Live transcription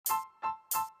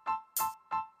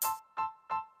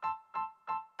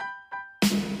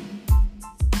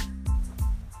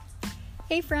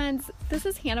Hey friends, this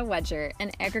is Hannah Wedger,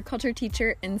 an agriculture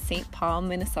teacher in St. Paul,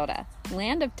 Minnesota,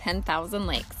 land of 10,000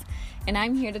 lakes, and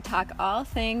I'm here to talk all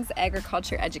things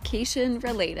agriculture education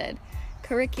related,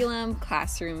 curriculum,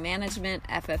 classroom management,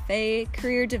 FFA,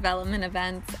 career development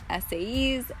events,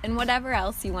 SAEs, and whatever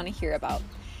else you want to hear about.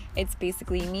 It's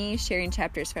basically me sharing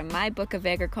chapters from my book of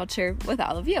agriculture with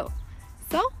all of you.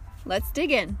 So, let's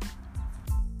dig in.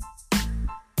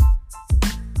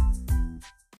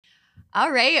 All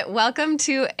right, welcome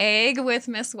to Ag with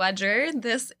Miss Wedger.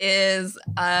 This is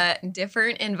a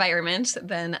different environment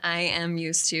than I am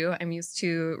used to. I'm used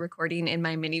to recording in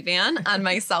my minivan on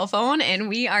my cell phone, and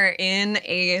we are in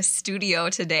a studio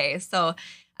today. So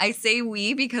I say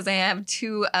we because I have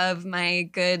two of my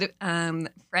good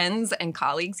friends and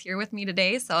colleagues here with me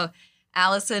today. So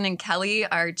Allison and Kelly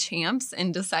are champs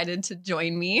and decided to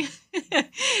join me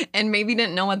and maybe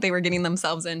didn't know what they were getting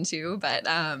themselves into, but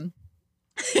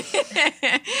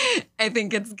I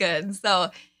think it's good. So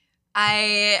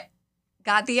I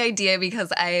got the idea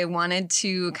because I wanted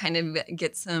to kind of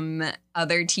get some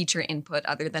other teacher input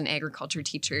other than agriculture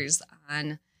teachers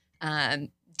on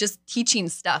just teaching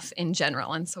stuff in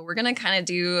general. And so we're going to kind of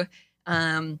do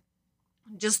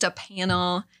just a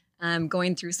panel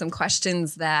going through some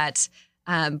questions that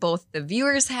both the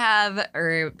viewers have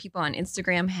or people on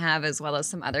Instagram have, as well as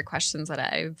some other questions that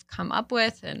I've come up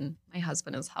with and my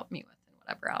husband has helped me with.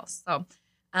 Whatever else. So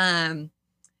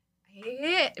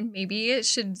maybe it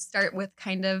should start with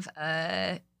kind of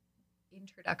a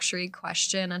introductory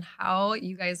question on how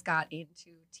you guys got into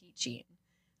teaching.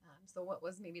 So what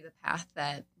was maybe the path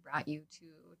that brought you to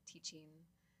teaching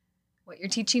what you're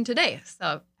teaching today?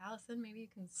 So Allison, maybe you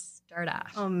can start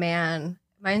off. Oh man,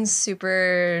 mine's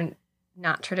super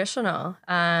not traditional.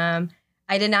 I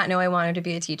did not know I wanted to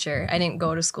be a teacher. I didn't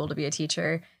go to school to be a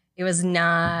teacher. It was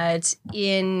not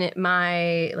in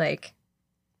my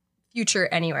future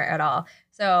anywhere at all.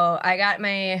 So I got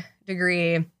my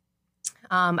degree.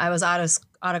 I was out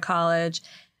of college.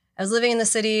 I was living in the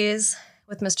cities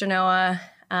with Mr. Noah.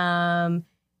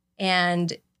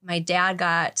 And my dad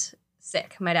got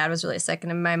sick. My dad was really sick,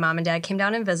 and my mom and dad came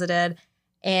down and visited.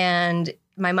 And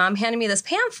my mom handed me this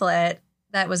pamphlet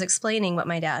that was explaining what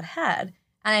my dad had.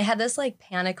 And I had this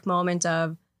panic moment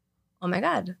of, oh my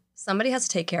God, somebody has to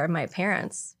take care of my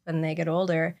parents when they get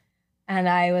older. And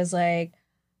I was like,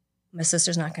 my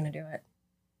sister's not going to do it.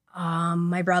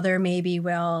 My brother maybe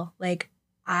will.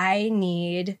 I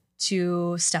need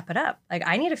to step it up.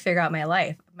 I need to figure out my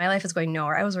life. My life is going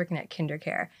nowhere. I was working at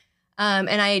KinderCare. And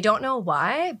I don't know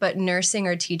why, but nursing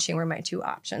or teaching were my two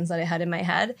options that I had in my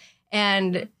head.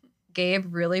 And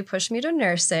Gabe really pushed me to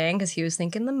nursing because he was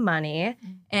thinking the money.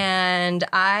 And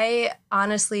I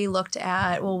honestly looked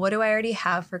at, well, what do I already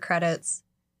have for credits?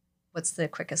 What's the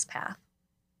quickest path?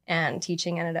 And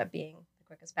teaching ended up being the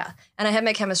quickest path. And I had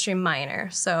my chemistry minor,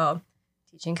 so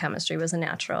teaching chemistry was a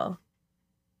natural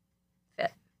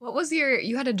fit. What was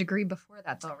you had a degree before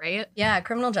that though, right? Yeah,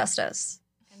 criminal justice.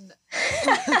 And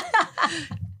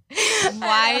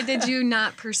why did you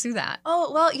not pursue that?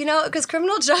 Oh, well, because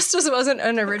criminal justice wasn't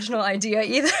an original idea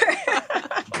either.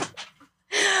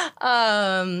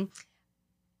 I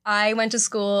went to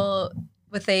school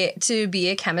to be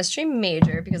a chemistry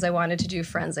major because I wanted to do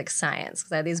forensic science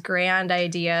because I had these grand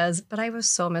ideas, but I was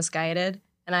so misguided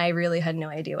and I really had no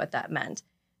idea what that meant.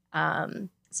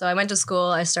 So I went to school.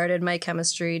 I started my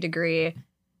chemistry degree.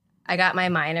 I got my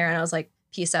minor and I was like,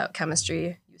 peace out,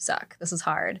 chemistry. You suck. This is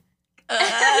hard.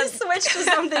 Switch to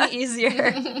something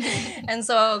easier. And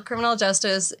so criminal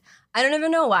justice, I don't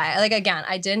even know why. Again,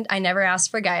 I never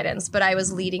asked for guidance, but I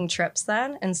was leading trips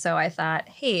then. And so I thought,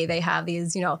 hey, they have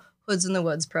these, Hoods in the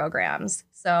Woods programs.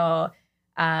 So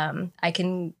I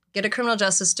can get a criminal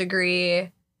justice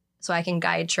degree so I can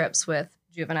guide trips with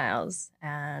juveniles.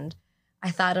 And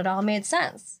I thought it all made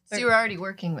sense. So you were already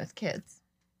working with kids?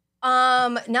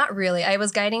 Not really. I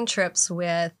was guiding trips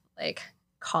with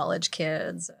college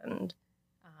kids and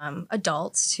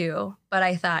adults too. But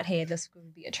I thought, hey, this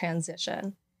would be a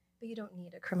transition. But you don't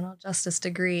need a criminal justice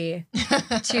degree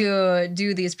to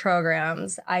do these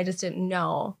programs. I just didn't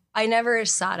know. I never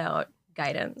sought out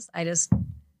guidance. I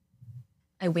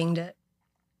winged it.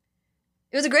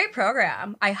 It was a great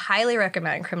program. I highly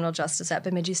recommend criminal justice at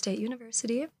Bemidji State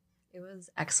University. It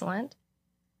was excellent.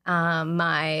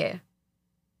 What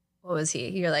was he?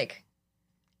 You're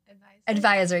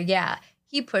advisor, yeah.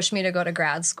 He pushed me to go to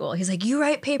grad school. He's like, you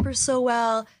write papers so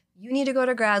well. You need to go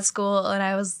to grad school. And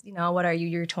I was, what are you?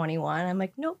 You're 21. I'm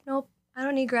like, nope. I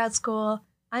don't need grad school.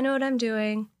 I know what I'm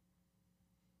doing.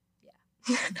 Yeah.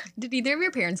 Did either of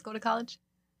your parents go to college?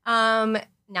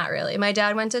 Not really. My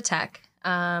dad went to tech.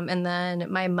 And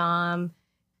then my mom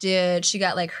she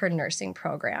got like her nursing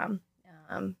program.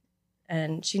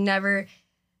 And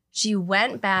she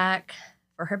went back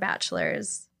for her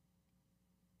bachelor's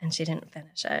and she didn't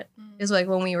finish it. It was like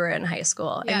when we were in high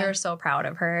school and we were so proud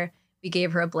of her. We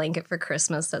gave her a blanket for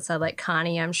Christmas that said like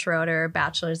Connie M. Schroeder,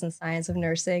 Bachelor's in Science of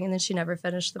Nursing. And then she never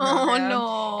finished the program.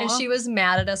 Oh, no. And she was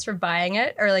mad at us for buying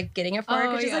it or like getting it for her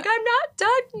because she's like, I'm not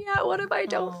done yet. What if I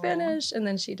don't finish? And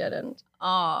then she didn't.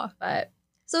 Oh. But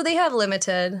so they have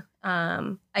limited.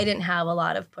 I didn't have a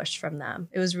lot of push from them.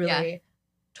 It was really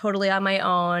totally on my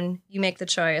own. You make the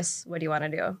choice. What do you want to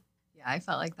do? Yeah, I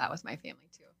felt like that with my family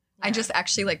too. Yeah. I just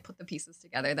actually like put the pieces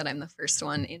together that I'm the first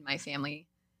one in my family,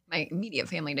 my immediate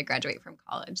family, to graduate from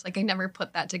college. Like I never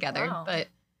put that together, but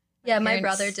my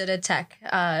brother did a tech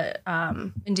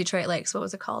in Detroit Lakes. What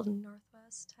was it called?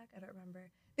 Northwest Tech? I don't remember.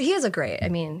 But he has a great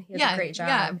great job.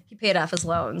 Yeah. He paid off his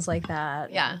loans like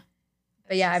that. Yeah.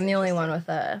 But yeah, I'm the only one with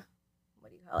a, what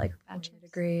do you call it? Like Bachelor's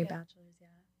degree, bachelor's,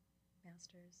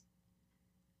 master's.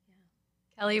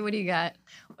 Kelly, what do you got?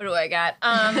 What do I got?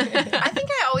 I think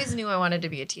I always knew I wanted to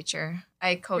be a teacher.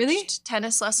 I coached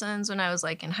tennis lessons when I was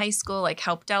like in high school, like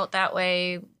helped out that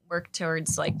way, worked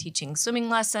towards like teaching swimming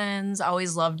lessons.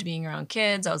 Always loved being around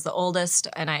kids. I was the oldest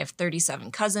and I have 37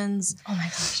 cousins. Oh my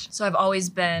gosh. So I've always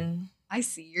been. I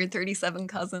see your 37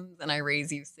 cousins and I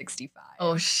raise you 65.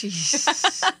 Oh,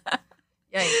 sheesh.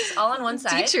 Yikes. All on one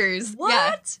side. Teachers. What?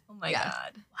 Yeah. Oh my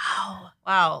God.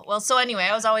 Wow. Well, so anyway,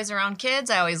 I was always around kids.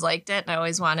 I always liked it. And I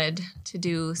always wanted to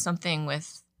do something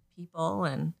with people.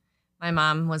 And my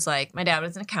mom was like, my dad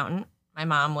was an accountant. My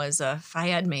mom was a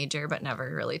Phi-Ed major, but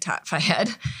never really taught Phi-Ed.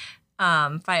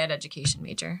 Phi-Ed education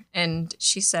major. And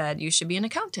she said, you should be an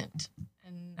accountant.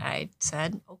 And I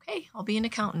said, okay, I'll be an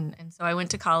accountant. And so I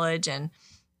went to college and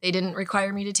they didn't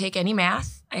require me to take any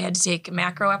math. I had to take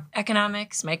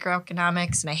macroeconomics,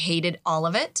 microeconomics, and I hated all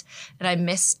of it. And I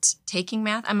missed taking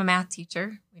math. I'm a math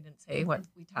teacher. We didn't say what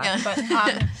we taught,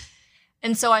 but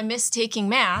and so I missed taking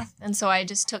math. And so I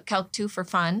just took Calc 2 for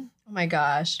fun. Oh my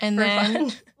gosh. And for then,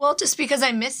 fun? well, just because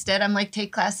I missed it, I'm like,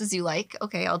 take classes you like.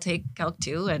 Okay, I'll take Calc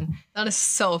 2. And That is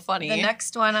so funny. the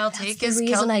next one I'll take is the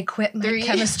reason Calc I quit my 3.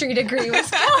 chemistry degree was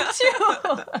Calc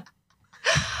 2.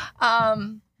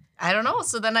 I don't know.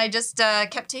 So then I just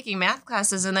kept taking math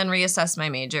classes and then reassessed my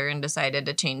major and decided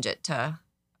to change it to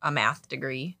a math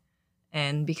degree.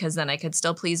 And because then I could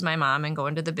still please my mom and go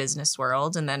into the business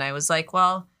world. And then I was like,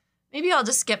 well, maybe I'll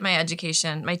just get my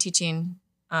teaching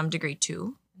degree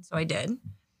too. And so I did.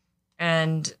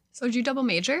 And so did you double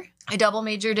major? I double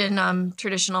majored in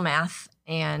traditional math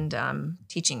and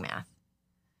teaching math.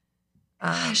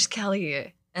 Gosh,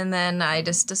 Kelly. And then I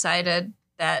just decided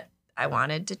that I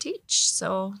wanted to teach.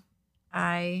 So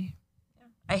I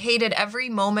hated every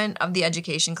moment of the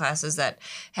education classes that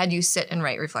had you sit and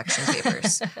write reflection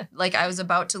papers. Like I was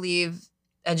about to leave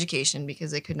education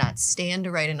because I could not stand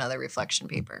to write another reflection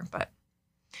paper, but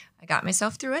I got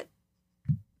myself through it.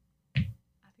 I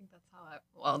think that's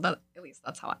how at least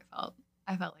that's how I felt.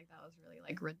 I felt like that was really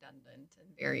like redundant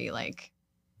and very like,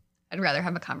 I'd rather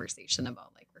have a conversation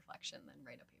about like reflection than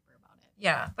write a paper about it.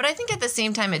 Yeah. But I think at the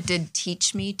same time, it did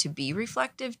teach me to be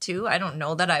reflective too. I don't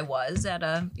know that I was at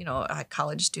a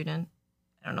college student.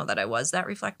 I don't know that I was that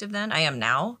reflective then. I am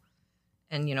now.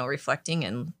 And, reflecting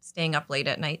and staying up late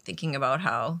at night thinking about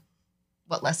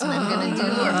what lesson I'm going to do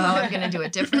or how I'm going to do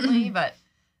it differently. But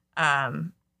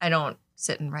I don't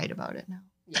sit and write about it now.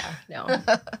 Yeah, no.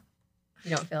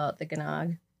 You don't fill out the GNOG.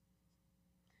 You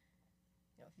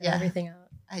don't fill everything out.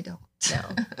 I don't.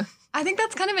 No. I think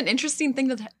that's kind of an interesting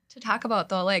thing to talk about,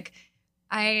 though. Like,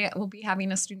 I will be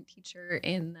having a student teacher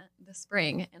in the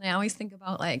spring, and I always think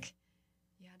about, like,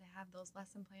 to have those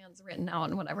lesson plans written out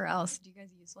and whatever else. Do you guys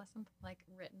use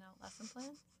written out lesson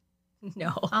plans?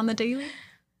 No. On the daily?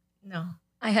 No.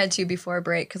 I had to before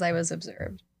break because I was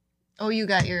observed. Oh, you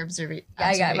got your observation. Yeah,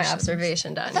 I got my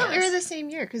observation done. I thought we were the same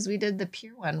year because we did the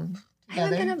peer one together. I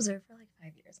haven't been observed for like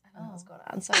 5 years. I don't know what's going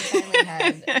on. So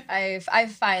I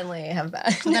finally have been.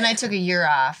 And then I took a year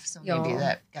off, so maybe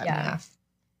that got me off.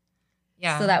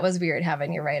 Yeah. So that was weird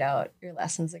having you write out your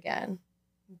lessons again.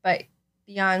 But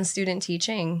beyond student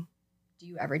teaching, do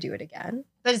you ever do it again?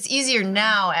 But it's easier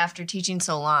now after teaching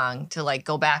so long to like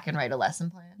go back and write a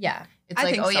lesson plan. Yeah. It's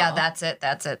like, yeah, that's it.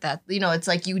 That, it's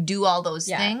like you do all those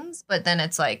things, but then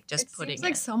it's like just putting it. It's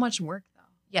like so much work though.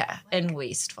 Yeah. And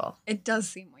wasteful. It does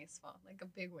seem wasteful, like a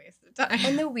big waste of time.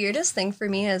 And the weirdest thing for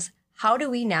me is how do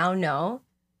we now know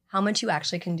how much you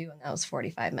actually can do in those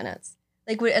 45 minutes?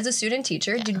 Like as a student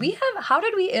teacher, how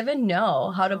did we even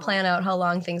know how to plan out how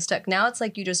long things took? Now it's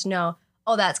like you just know,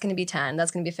 oh, that's going to be 10.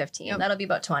 That's going to be 15. Yep. That'll be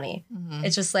about 20. Mm-hmm.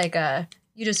 It's just like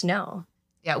you just know.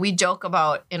 Yeah, we joke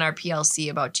about in our PLC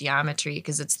about geometry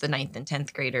because it's the 9th and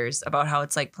 10th graders about how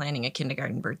it's like planning a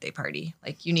kindergarten birthday party.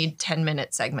 Like you need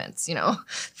 10-minute segments,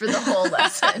 for the whole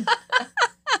lesson.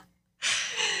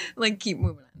 Like keep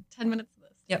moving on. 10 minutes of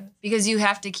this. Yep. Because you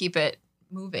have to keep it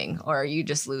moving or you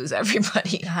just lose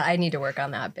everybody. God, I need to work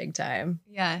on that big time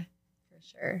Yeah. for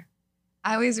sure.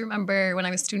 I always remember when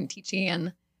I was student teaching,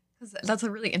 and because that's a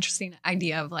really interesting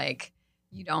idea of like,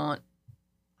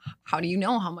 how do you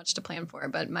know how much to plan for?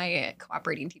 But my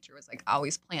cooperating teacher was like,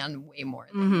 always plan way more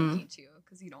than you need to,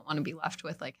 because you don't want to be left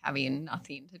with like having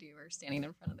nothing to do or standing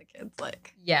in front of the kids.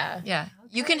 Like, Yeah. Yeah.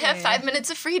 You can have Okay. 5 minutes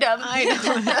of freedom. I know.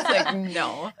 It's like,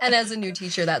 no. And as a new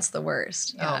teacher, that's the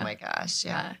worst. Yeah. Oh my gosh.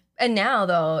 Yeah. And now,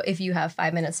 though, if you have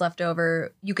 5 minutes left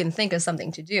over, you can think of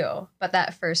something to do. But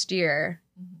that first year,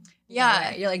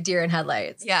 Yeah. you're like deer in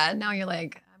headlights. Yeah. Now you're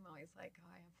like, I'm always like, oh,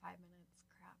 I have 5 minutes.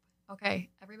 Crap. Okay.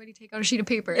 Everybody take out a sheet of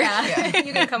paper. Yeah.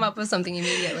 You can come up with something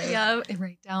immediately. Yeah. And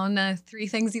write down 3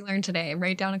 things you learned today.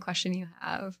 Write down a question you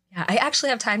have. Yeah, I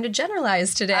actually have time to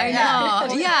generalize today. I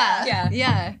know. Yeah. Yeah.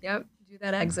 Yeah. Yep. Do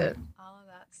that exit. All of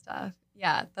that stuff.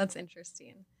 Yeah, that's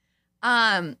interesting.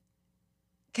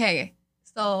 Okay,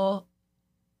 so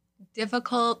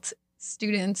difficult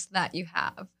students that you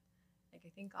have. Like I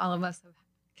think all of us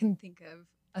can think of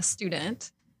a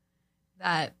student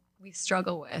that we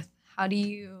struggle with. How do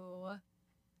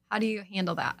you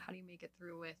handle that? How do you make it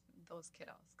through with those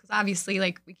kiddos? Because obviously,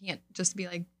 like we can't just be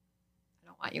like, I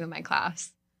don't want you in my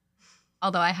class.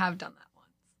 Although I have done that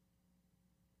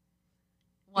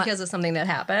once. Because of something that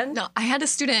happened? No, I had a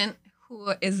student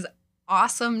who is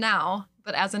awesome now,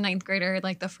 but as a 9th grader,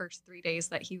 like the first 3 days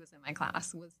that he was in my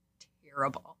class was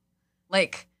terrible.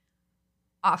 Like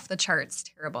off the charts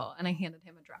terrible. And I handed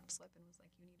him a drop slip and was like,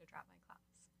 you need to drop my class.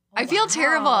 I feel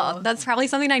terrible. That's probably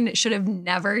something I should have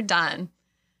never done.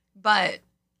 But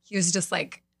he was just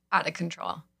like out of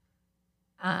control.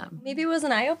 Maybe it was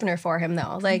an eye-opener for him,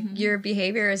 though. Like, your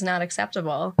behavior is not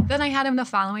acceptable. Then I had him the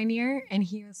following year, and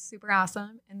he was super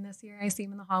awesome. And this year I see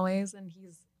him in the hallways, and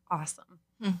he's awesome.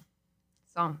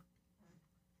 So,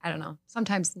 I don't know.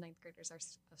 Sometimes 9th graders are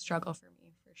a struggle for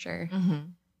me, for sure.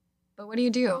 But what do you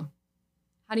do?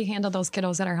 How do you handle those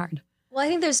kiddos that are hard? Well, I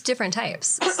think there's different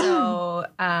types. So,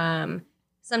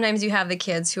 sometimes you have the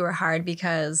kids who are hard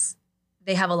because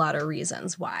they have a lot of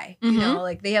reasons why. You know,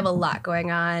 like they have a lot going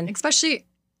on. Especially,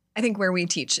 I think where we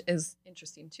teach is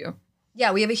interesting too.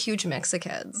 Yeah, we have a huge mix of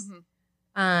kids.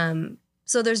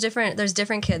 So there's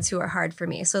different kids who are hard for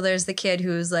me. So there's the kid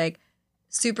who's like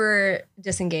super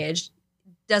disengaged,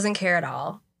 doesn't care at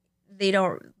all. They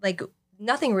don't like,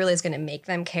 nothing really is going to make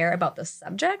them care about the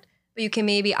subject, but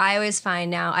I always find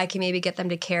now I can maybe get them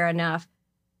to care enough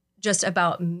just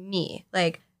about me.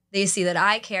 Like they see that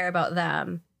I care about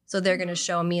them, so they're going to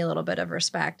show me a little bit of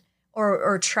respect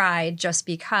or try just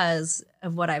because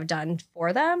of what I've done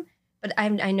for them. But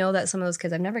I know that some of those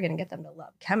kids, I'm never going to get them to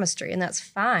love chemistry, and that's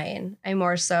fine. I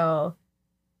more so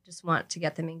just want to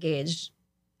get them engaged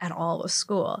at all with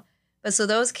school. But so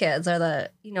those kids are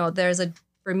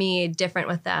for me, different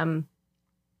with them.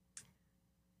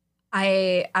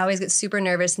 I always get super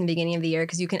nervous in the beginning of the year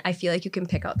because I feel like you can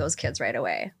pick out those kids right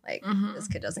away. Like this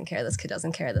kid doesn't care, this kid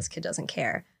doesn't care, this kid doesn't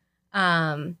care.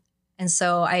 And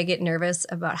so I get nervous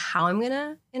about how I'm going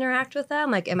to interact with them.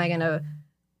 Like, am I going to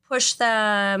push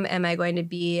them? Am I going to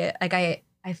be like,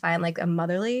 I find like a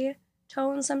motherly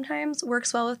tone sometimes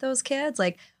works well with those kids,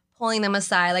 like pulling them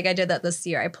aside. Like I did that this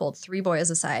year. I pulled 3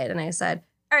 boys aside and I said,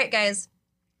 all right, guys,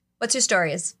 what's your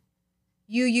stories?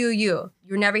 You're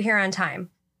never here on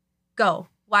time. Go.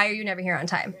 Why are you never here on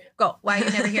time? Go. Why are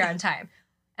you never here on time?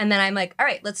 And then I'm like, all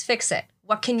right, let's fix it.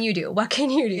 What can you do? What can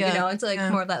you do? Yeah. It's like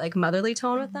more of that like motherly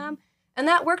tone with them. And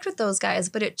that worked with those guys,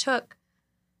 but it took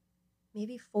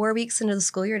maybe 4 weeks into the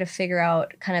school year to figure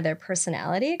out kind of their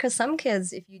personality. Because some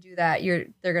kids, if you do that,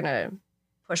 they're gonna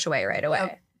push away right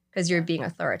away because you're being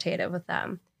authoritative with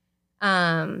them.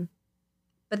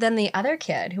 But then the other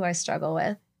kid who I struggle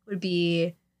with would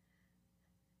be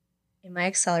in my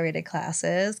accelerated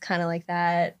classes, kind of like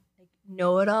that like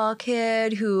know-it-all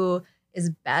kid who is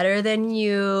better than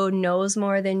you, knows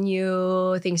more than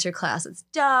you, thinks your class is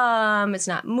dumb, it's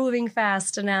not moving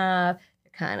fast enough,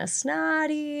 you're kind of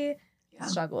snotty. Yeah.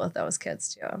 Struggle with those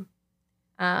kids too.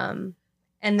 And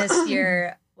this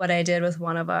year, what I did with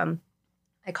one of them,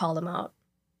 I called him out.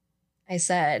 I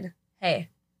said, hey,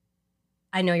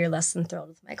 I know you're less than thrilled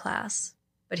with my class,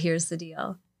 but here's the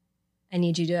deal. I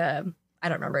need you to, I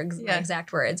don't remember my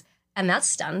exact words. And that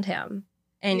stunned him.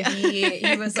 And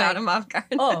he was got like, him off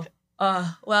guard.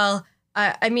 Well,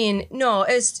 I mean, no,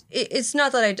 it's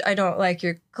not that I don't like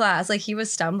your class. Like he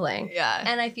was stumbling. Yeah.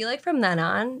 And I feel like from then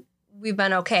on, we've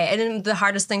been okay. And then the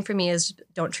hardest thing for me is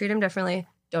don't treat him differently.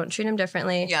 Don't treat him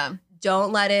differently. Yeah.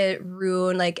 Don't let it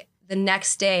ruin, like, the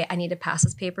next day I need to pass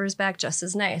his papers back just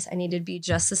as nice. I need to be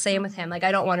just the same with him. Like,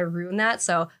 I don't want to ruin that.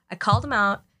 So I called him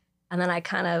out, and then I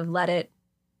kind of let it,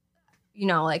 you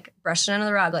know, like, brush it under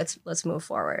the rug. Let's move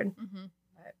forward. Mm-hmm.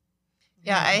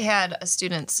 Yeah, I had a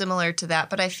student similar to that,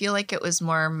 but I feel like it was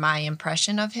more my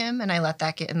impression of him, and I let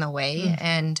that get in the way.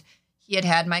 And he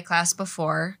had my class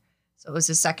before, so it was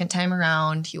his second time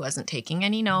around. He wasn't taking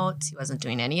any notes. He wasn't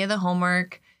doing any of the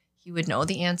homework. He would know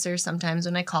the answer sometimes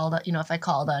when I called, you know, if I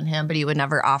called on him, but he would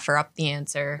never offer up the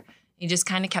answer. He just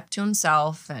kind of kept to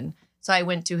himself. And so I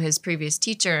went to his previous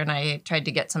teacher and I tried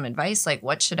to get some advice, like,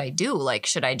 what should I do? Like,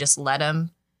 should I just let him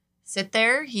sit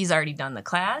there? He's already done the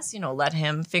class, you know, let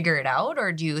him figure it out.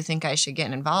 Or do you think I should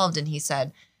get involved? And he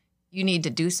said, you need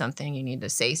to do something. You need to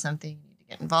say something. You need to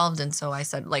get involved. And so I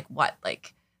said, like, what?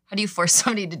 Like, how do you force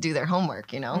somebody to do their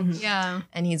homework, you know? Mhm. Yeah.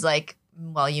 And he's like,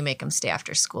 well, you make them stay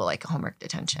after school, like a homework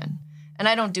detention. And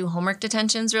I don't do homework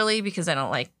detentions really because I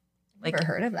don't like, Never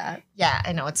heard of that. yeah,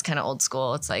 I know it's kind of old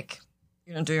school. It's like,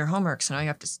 you don't do your homework, so now you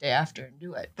have to stay after and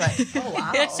do it. But Oh,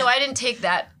 wow. so I didn't take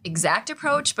that exact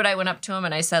approach, but I went up to him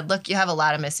and I said, look, you have a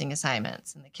lot of missing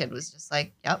assignments. And the kid was just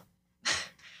like, yep.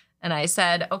 And I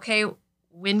said, okay,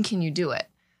 when can you do it?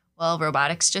 Well,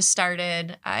 robotics just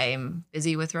started. I'm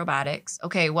busy with robotics.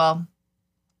 Okay, well,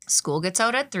 school gets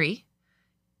out at 3.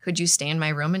 Could you stay in my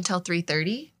room until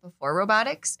 3:30 before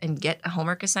robotics and get a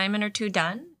homework assignment or 2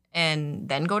 done and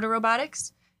then go to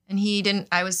robotics? And he didn't.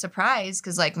 I was surprised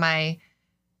because like my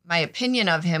opinion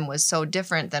of him was so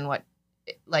different than what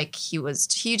like he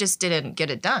just didn't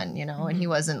get it done, you know. And he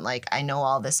wasn't like, I know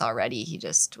all this already. He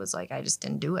just was like, I just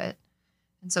didn't do it.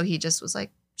 And so he just was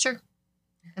like, sure.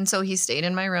 And so he stayed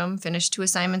in my room, finished 2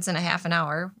 assignments in a half an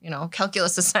hour, you know,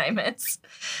 calculus assignments.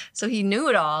 So he knew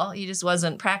it all. He just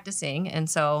wasn't practicing. And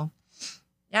so,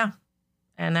 yeah.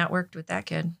 And that worked with that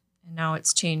kid. And now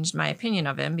it's changed my opinion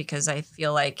of him because I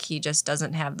feel like he just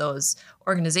doesn't have those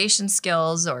organization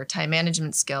skills or time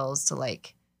management skills to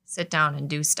like sit down and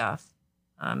do stuff.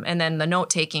 And then the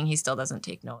note taking, he still doesn't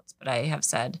take notes. But I have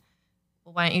said,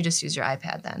 well, why don't you just use your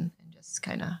iPad then and just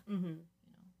kind of,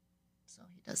 so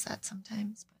he does that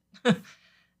sometimes. But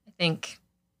I think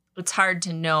it's hard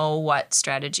to know what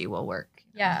strategy will work.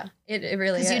 Yeah, it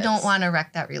really is. Because you don't want to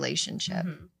wreck that relationship.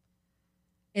 Mhm.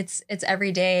 It's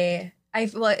every day.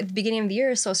 At the beginning of the year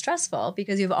is so stressful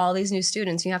because you have all these new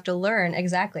students. You have to learn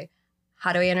exactly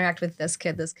how do I interact with this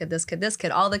kid, this kid, this kid, this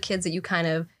kid. All the kids that you kind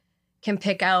of can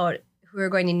pick out who are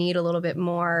going to need a little bit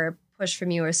more push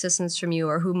from you or assistance from you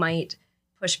or who might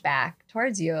push back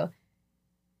towards you.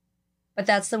 But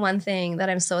that's the one thing that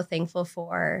I'm so thankful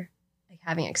for, like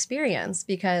having experience,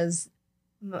 because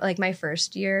like my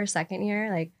first year, second year,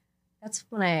 like that's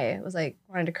when I was like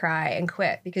wanted to cry and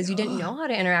quit because you didn't know how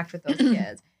to interact with those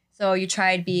kids. So you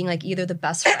tried being like either the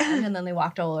best friend and then they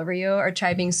walked all over you, or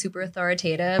tried being super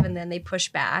authoritative and then they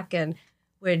pushed back and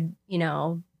would, you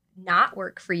know, not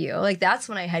work for you. Like that's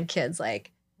when I had kids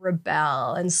like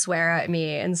rebel and swear at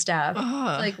me and stuff.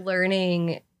 Like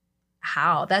learning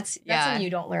how that's something you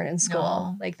don't learn in school.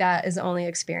 No. Like that is only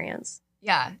experience.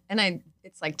 Yeah. And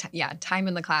it's like, time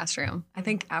in the classroom. I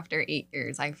think after 8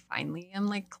 years, I finally am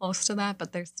like close to that,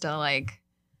 but there's still like.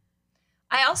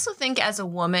 I also think as a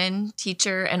woman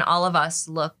teacher, and all of us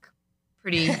look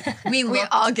pretty. We look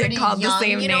all get pretty called young, the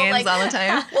same you know, names like- all the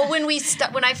time. Well,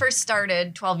 when I first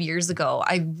started 12 years ago,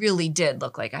 I really did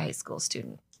look like a high school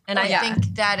student. And Oh, I yeah.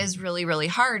 think that is really, really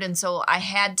hard. And so I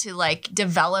had to like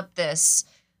develop this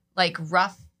like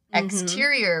rough Mhm.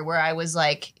 exterior where I was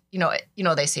like, you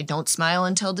know, they say don't smile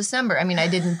until December. I mean, I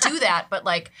didn't do that, but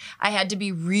like I had to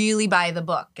be really by the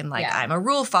book and like Yeah. I'm a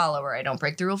rule follower. I don't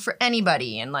break the rule for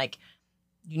anybody. And like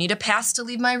you need a pass to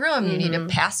leave my room. You need a Mhm.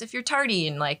 pass if you're tardy.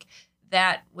 And like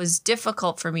that was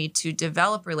difficult for me to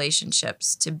develop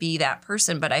relationships to be that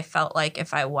person. But I felt like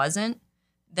if I wasn't,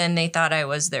 then they thought I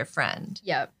was their friend.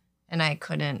 Yep. And I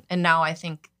couldn't. And now I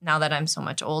think now that I'm so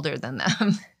much older than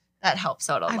them, that helps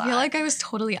out a lot. I feel like I was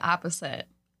totally opposite.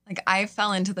 Like I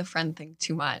fell into the friend thing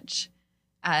too much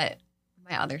at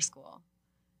my other school.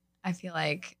 I feel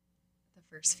like the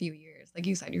first few years, like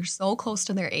you said, you're so close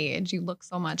to their age. You look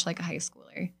so much like a high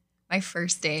schooler. My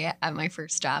first day at my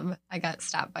first job, I got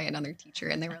stopped by another teacher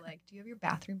and they were like, do you have your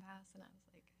bathroom pass? And I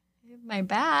was like, I have my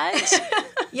badge.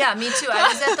 Yeah, me too. I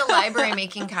was at the library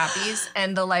making copies,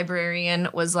 and the librarian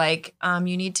was like,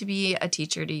 you need to be a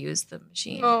teacher to use the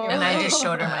machine. Oh. And I just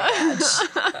showed her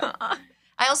my badge.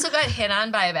 I also got hit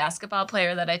on by a basketball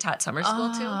player that I taught summer school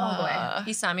to. Oh, boy.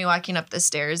 He saw me walking up the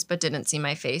stairs but didn't see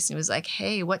my face. And he was like,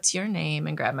 hey, what's your name?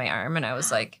 And grabbed my arm. And I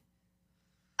was like,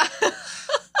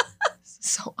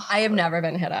 I have never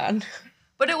been hit on.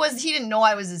 But he didn't know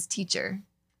I was his teacher.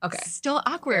 Okay. Still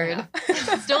awkward.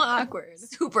 Still awkward.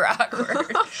 Super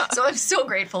awkward. So I'm so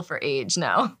grateful for age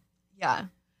now. Yeah.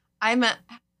 I'm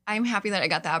happy that I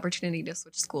got the opportunity to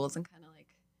switch schools and kind of like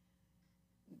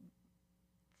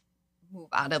move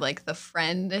out of like the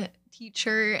friend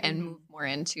teacher and move more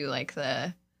into like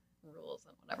the rules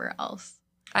and whatever else.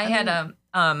 I had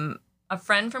a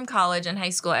friend from college and high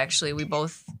school, actually. We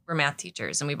both were math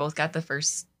teachers and we both got the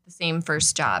same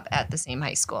first job at the same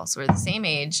high school. So we're the same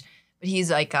age, but he's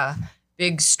like a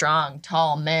big, strong,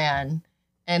 tall man.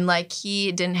 And like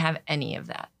he didn't have any of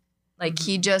that. Like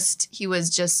he was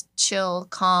just chill,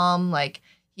 calm. Like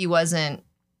he was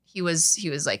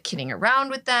like kidding around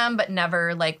with them, but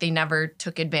never like they never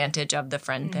took advantage of the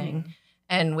friend thing.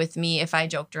 And with me, if I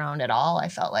joked around at all, I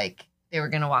felt like they were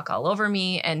going to walk all over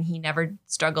me. And he never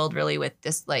struggled really with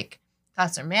this like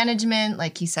classroom management.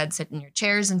 Like he said, sit in your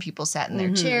chairs, and people sat in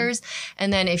their chairs.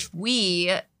 And then if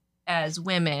we as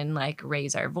women like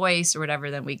raise our voice or whatever,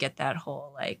 then we get that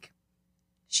whole like,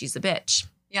 she's a bitch.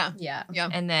 Yeah. Yeah. Yeah.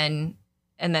 And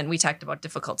then we talked about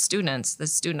difficult students. The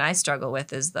student I struggle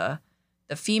with is the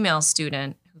female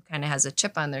student who kind of has a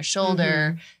chip on their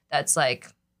shoulder. That's like,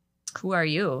 who are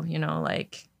you? You know,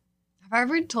 like. Have I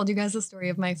ever told you guys the story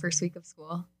of my first week of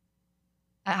school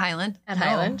at Highland? At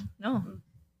Highland? No.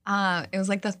 It was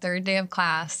like the third day of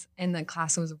class, and the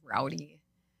class was rowdy.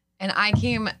 And I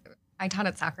taught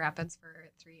at Sauk Rapids for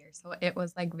 3 years. So it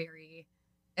was like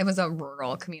it was a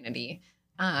rural community.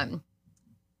 And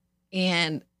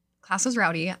class was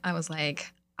rowdy. I was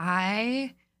like, I'll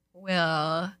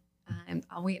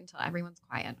wait until everyone's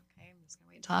quiet. Okay, I'm just gonna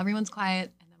wait until everyone's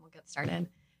quiet, and then we'll get started.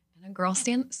 And a girl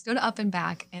stood up and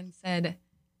back and said,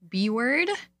 "B word,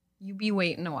 you be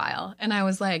waiting a while." And I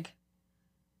was like,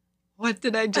 what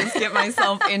did I just get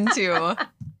myself into?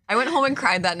 I went home and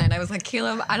cried that night. I was like,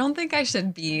 Caleb, I don't think I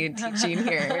should be teaching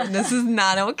here. This is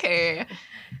not okay.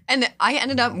 And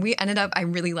I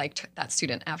really liked that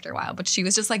student after a while, but she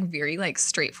was just like very like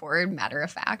straightforward, matter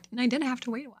of fact. And I didn't have to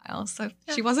wait a while. So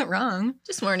she wasn't wrong.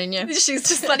 Just warning you. She's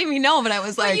just letting me know. But I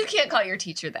was like, you can't call your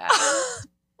teacher that.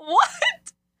 what?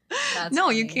 That's no,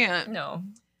 funny. you can't. No.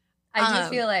 I do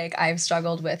feel like I've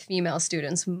struggled with female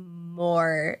students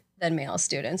more than male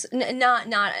students.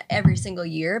 Not every single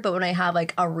year, but when I have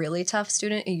like a really tough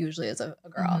student, it usually is a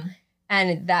girl.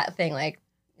 And that thing, like,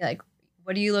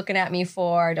 what are you looking at me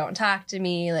for? Don't talk to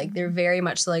me. Like, they're very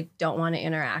much like don't want to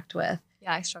interact with.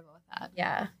 Yeah, I struggle with that.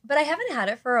 Yeah. But I haven't had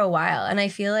it for a while. And I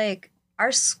feel like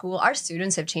our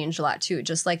students have changed a lot too.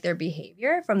 Just like their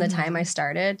behavior from the time I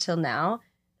started till now.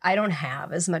 I don't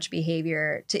have as much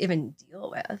behavior to even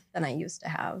deal with than I used to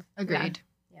have. Agreed.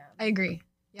 Yeah. I agree.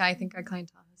 Yeah, I think our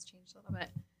clientele has changed a little bit.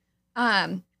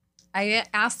 I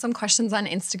asked some questions on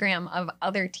Instagram of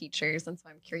other teachers, and so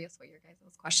I'm curious what your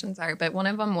guys' questions are. But one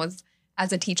of them was,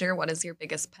 as a teacher, what is your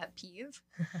biggest pet peeve?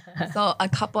 So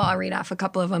I'll read off a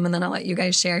couple of them, and then I'll let you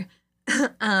guys share.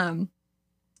 I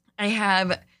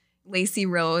have Lacey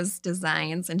Rose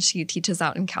Designs, and she teaches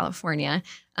out in California.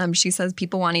 She says,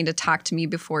 people wanting to talk to me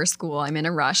before school. I'm in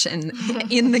a rush and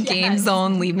in the game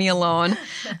zone. Leave me alone.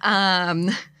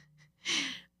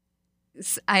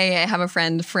 I have a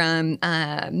friend from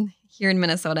here in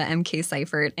Minnesota, MK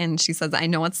Seifert, and she says, I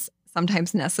know it's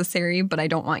sometimes necessary, but I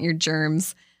don't want your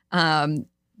germs.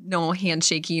 No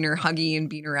handshaking or hugging and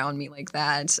being around me like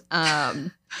that.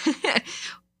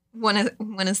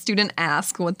 When a student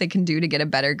asks what they can do to get a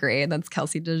better grade, that's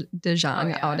Kelsey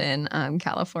DeJong out in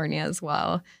California as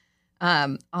well.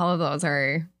 All of those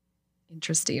are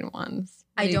interesting ones.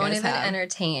 I don't even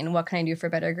entertain what can I do for a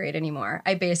better grade anymore.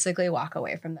 I basically walk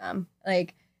away from them.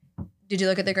 Like, did you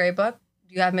look at the grade book?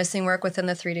 Do you have missing work within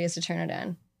the 3 days to turn it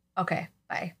in? Okay,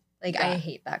 bye. Like, I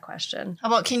hate that question. How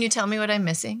about, can you tell me what I'm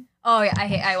missing? Oh, yeah,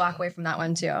 I walk away from that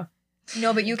one too.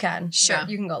 No, but you can. Sure.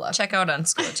 You can go look. Check out on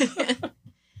Schoology.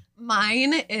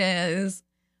 Mine is,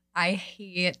 I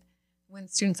hate when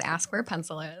students ask where a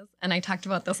pencil is. And I talked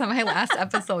about this on my last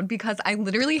episode because I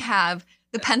literally have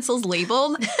the pencils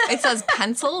labeled. It says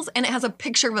pencils and it has a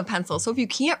picture of a pencil. So if you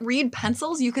can't read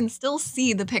pencils, you can still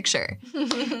see the picture.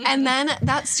 And then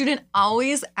that student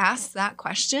always asks that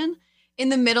question in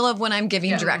the middle of when I'm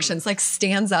giving directions, like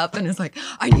stands up and is like,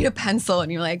 I need a pencil. And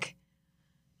you're like,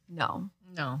 no.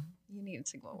 You need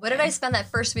to go away. What did I spend that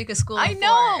first week of school I for?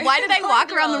 know. Why did I walk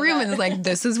around the room and it's like,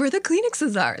 this is where the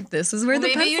Kleenexes are. This is where the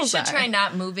maybe pencils are. you should try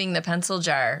not moving the pencil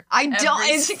jar. I don't.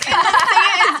 It's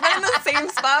been in the same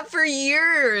spot for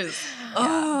years.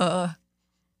 Oh,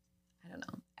 I don't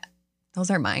know.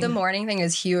 Those are mine. The morning thing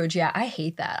is huge. Yeah, I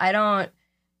hate that. I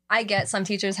I get some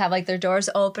teachers have like their doors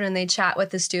open and they chat with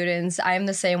the students. I'm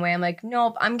the same way. I'm like,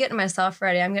 nope, I'm getting my stuff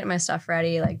ready. I'm getting my stuff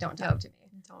ready. Like, don't talk to me.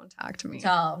 Don't talk to me.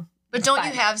 So, But don't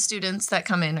you have students that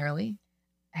come in early?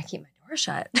 I keep my door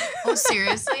shut. Oh,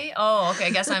 seriously? Oh, okay. I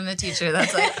guess I'm the teacher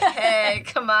that's like, hey,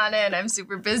 come on in. I'm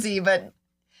super busy, but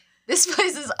this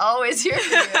place is always here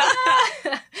for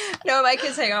you. No, my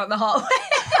kids hang out in the hallway.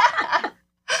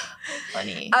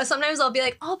 Funny. Sometimes I'll be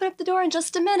like, I'll open up the door in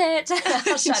just a minute.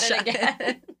 I'll shut it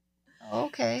again.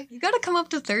 Okay. You got to come up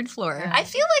to third floor. I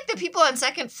feel like the people on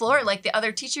second floor, like the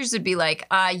other teachers would be like,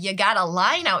 you got a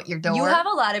line out your door. You have a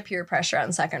lot of peer pressure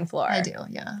on second floor. I do,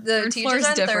 yeah. The Third floor teachers is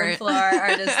on different. third floor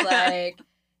are just like,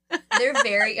 they're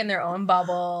very in their own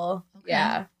bubble. Okay.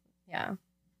 Yeah.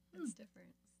 It's different.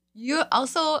 You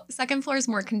also, second floor is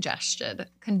more congested.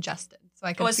 So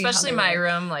I can see how especially they my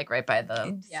work. room, like right by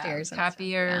the Yeah. Stairs and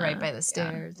copier, stuff. right by the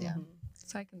stairs. Yeah. Mhm.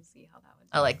 So I can see how that would.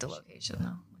 I like the location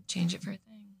though. Change it for a thing.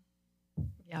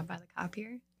 Yeah, by the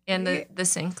copier. And the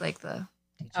sink, like the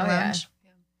teacher Oh, yeah. lounge.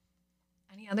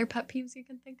 Any other pet peeves you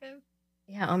can think of?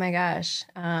 Yeah. Oh my gosh.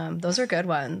 Those are good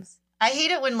ones. I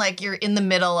hate it when like you're in the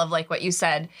middle of like what you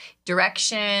said,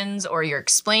 directions, or you're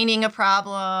explaining a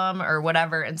problem or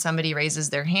whatever, and somebody raises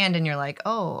their hand and you're like,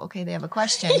 oh, okay, they have a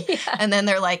question. Yeah. And then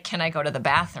they're like, can I go to the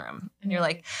bathroom? And you're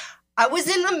like, I was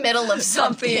in the middle of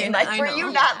something. Something, Like, I were know.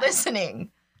 you not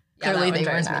listening? Yeah, Clearly that one they were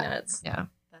drives me not. nuts. Yeah.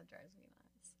 That drives me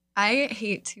nuts. I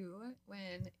hate too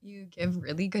when you give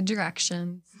really good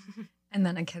directions and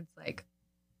then a kid's like,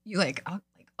 you like, oh,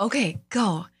 like, okay,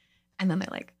 go. And then they're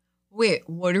like, wait,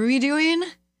 what are we doing?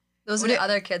 Those are What the it-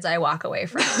 other kids I walk away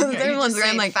from. They're You ones just where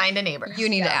I'm say, like, find a neighbor. you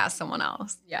need to Yeah. ask someone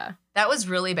else. Yeah. That was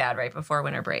really bad right before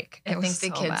winter break. I It think was the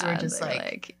so kids were bad. just They were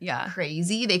like yeah.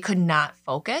 crazy. They could not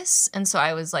focus. And so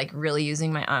I was like really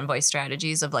using my envoy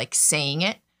strategies of like saying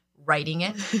it, writing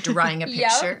it, drawing a Yep.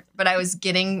 picture. But I was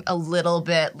getting a little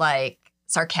bit like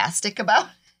sarcastic about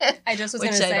it. I just was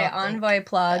Which going to I say don't think- Envoy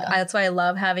plug. yeah. That's why I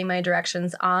love having my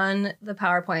directions on the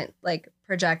PowerPoint like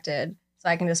projected so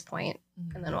I can just point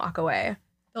and then walk away.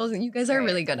 Those you guys are Right.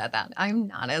 really good at that. I'm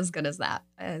not as good at that.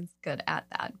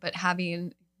 But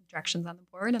having directions on the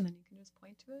board and then you can just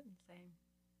point to it and say,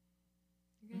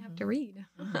 you're gonna have to read.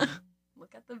 Mhm.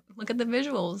 look at the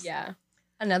visuals. Yeah.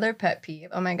 Another pet peeve.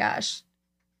 Oh my gosh.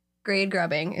 Grade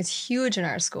grubbing is huge in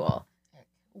our school.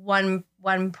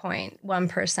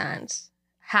 1.1%,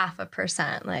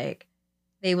 0.5%. Like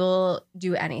they will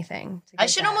do anything. To I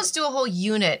get should that. almost do a whole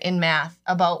unit in math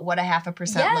about what a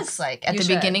 0.5% Yes, looks like at you the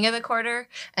should. beginning of the quarter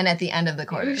and at the end of the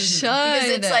quarter. You should. Because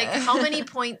it's like how many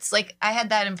points, like I had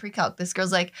that in pre-calc. This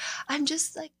girl's like, I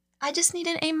just need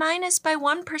an A- by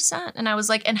 1%. And I was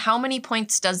like, and how many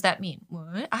points does that mean?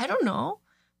 What? I don't know.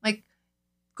 Like,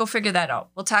 go figure that out.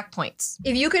 We'll talk points.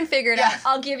 If you can figure it Yeah. out,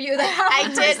 I'll give you that. I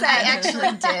did. I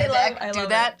actually did I do love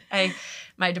that. it.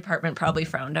 My department probably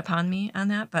frowned upon me on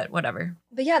that, but whatever.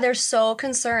 But yeah, they're so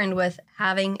concerned with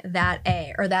having that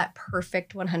A or that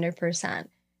perfect 100%.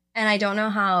 And I don't know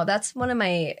how. That's one of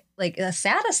my, like, the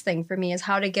saddest thing for me is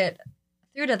how to get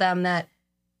through to them that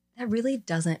really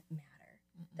doesn't matter.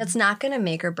 That's not going to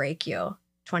make or break you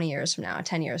 20 years from now,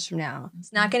 10 years from now.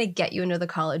 It's not going to get you into the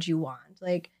college you want.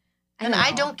 Like, And I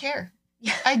know. don't care.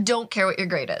 Yeah. I don't care what your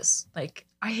grade is. Like,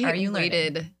 I Are hate you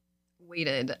learning?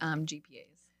 weighted GPAs.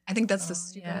 I think that's the Oh,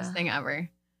 stupidest yeah. thing ever.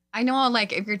 I know,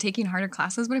 like, if you're taking harder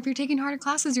classes, but if you're taking harder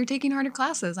classes, you're taking harder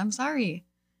classes. I'm sorry.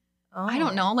 I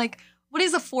don't know. Like, what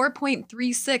is a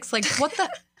 4.36? Like, what the?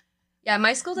 Yeah,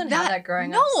 my school didn't have that growing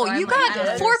no, up. so you I'm like, I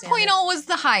got don't 4.0 understand was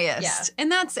the highest. Yeah.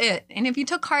 And that's it. And if you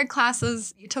took hard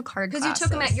classes, you took hard it. classes. Because you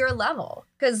took them at your level.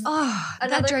 Because Oh, that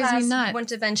another drives class me nuts.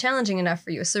 wouldn't have been challenging enough for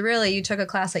you. So really, you took a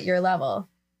class at your level.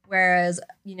 Whereas,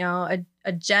 you know,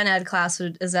 a gen ed class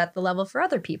is at the level for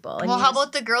other people. And Well, you how just-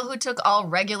 about the girl who took all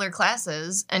regular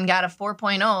classes and got a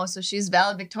 4.0, so she's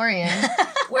valedictorian,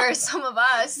 whereas some of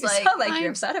us, You like, sound like I'm-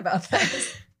 you're upset about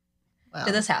this. well,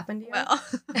 Did this happen to you? Well,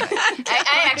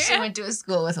 I actually went to a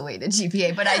school with a weighted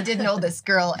GPA, but I did know this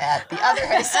girl at the other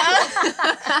high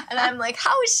school. And I'm like,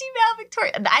 how is she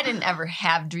valedictorian? And I didn't ever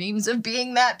have dreams of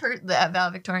being that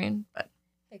valedictorian, but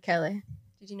Hey, Kelly,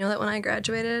 did you know that when I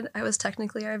graduated, I was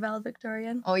technically our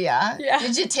valedictorian? oh yeah? Yeah.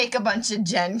 Did you take a bunch of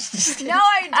gen? No,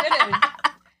 I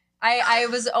didn't. I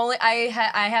was only I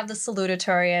have the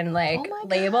salutatorian like Oh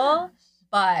my label, gosh.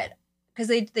 but because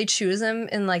they choose them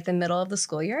in like the middle of the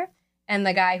school year, and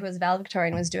the guy who was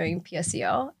valedictorian was doing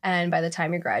PSEO, and by the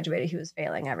time he graduated, he was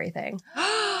failing everything.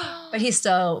 But he's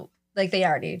still like they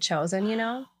already chosen, you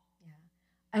know. Yeah,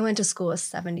 I went to school with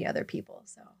 70 other people,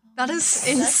 so that is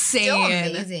That's still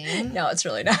insane. amazing. no, it's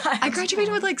really not. I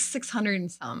graduated with like 600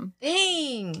 and some.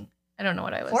 Dang. I don't know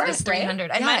what I was. Forest, Like 300.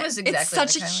 Mine was exactly it's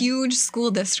such like a huge school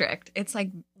district. It's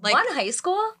like one high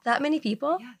school? That many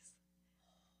people? Yes.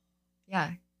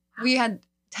 Yeah. We had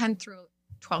 10th through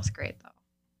 12th grade though.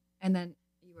 And then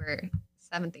you were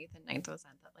 7th, 8th, and 9th was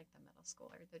at like the middle school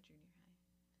or the junior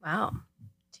high. Wow.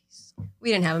 Jeez.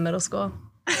 We didn't have a middle school.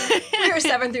 We were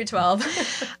 7 through 12.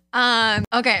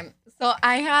 Okay. So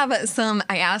I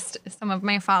asked some of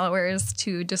my followers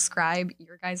to describe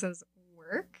your guys'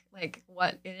 work. Like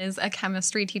what is a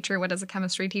chemistry teacher? What does a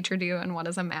chemistry teacher do? And what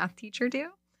does a math teacher do?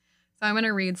 So I'm going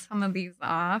to read some of these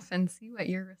off and see what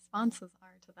your responses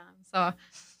are to them. So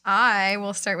I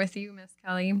will start with you, Miss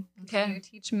Kelly. Okay. You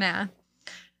teach math.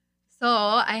 So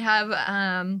I have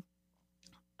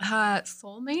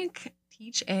Soulmake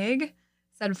Teach Egg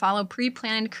said follow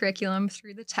pre-planned curriculum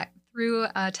through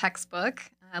a textbook.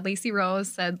 Lacey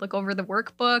Rose said look over the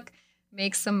workbook,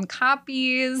 make some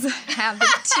copies, have the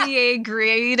TA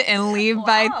grade, and leave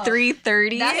by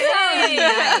 3:30. That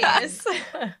sounds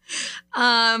nice.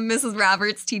 Mrs.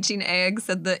 Roberts teaching egg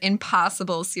said the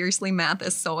impossible. Seriously, math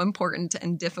is so important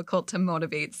and difficult to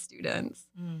motivate students.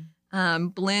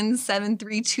 Blinn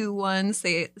 7321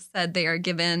 said they are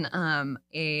given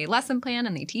a lesson plan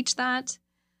and they teach that.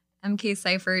 MK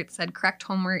Seifert said correct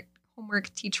homework,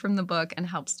 teach from the book, and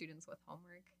help students with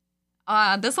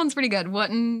homework. This one's pretty good.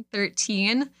 Wotton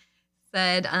 13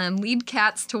 said lead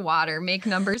cats to water, make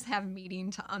numbers have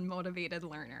meaning to unmotivated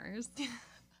learners.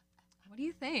 What do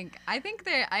you think? I think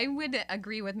that I would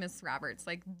agree with Miss Roberts,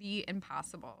 like the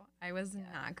impossible. I was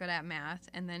not good at math,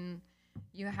 and then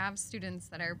you have students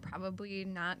that are probably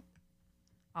not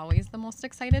always the most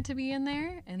excited to be in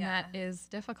there, and that is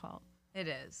difficult. It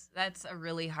is. That's a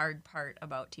really hard part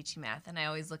about teaching math. And I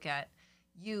always look at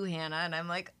you, Hannah, and I'm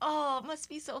like, oh, it must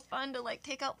be so fun to like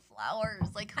take out flowers.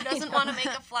 Like, who doesn't want to make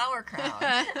a flower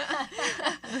crown?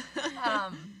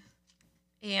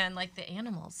 And like the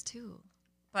animals too.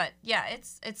 But yeah,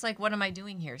 it's like, what am I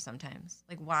doing here sometimes?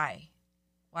 Like, why?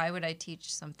 Why would I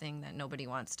teach something that nobody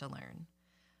wants to learn?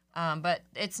 But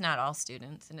it's not all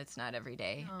students, and it's not every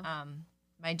day.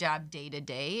 My job day to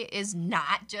day is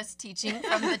not just teaching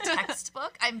from the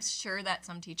textbook. I'm sure that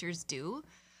some teachers do.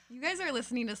 You guys are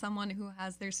listening to someone who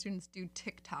has their students do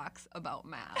TikToks about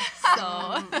math.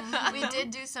 So we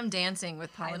did do some dancing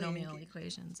with polynomial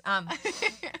equations. I'm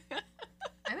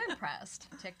impressed.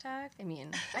 TikTok? I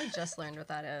mean, I just learned what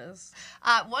that is.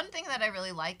 One thing that I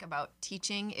really like about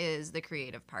teaching is the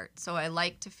creative part. So I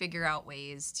like to figure out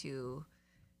ways to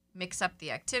mix up the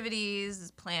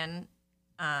activities, plan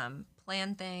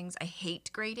things. I hate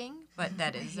grading, but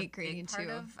that is a big part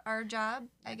of our job,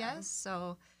 I guess.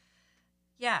 So,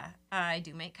 yeah, I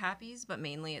do make copies, but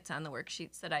mainly it's on the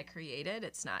worksheets that I created.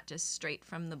 It's not just straight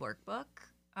from the workbook.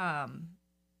 I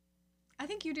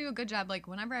think you do a good job. Like,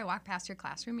 whenever I walk past your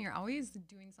classroom, you're always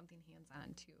doing something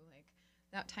hands-on, too. Like,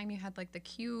 that time you had, like, the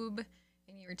cube,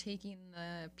 and you were taking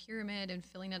the pyramid and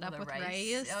filling it up with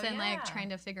rice and, like, trying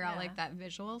to figure out, like, that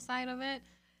visual side of it.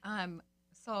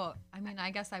 So, I mean, I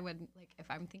guess I would, like, if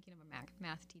I'm thinking of a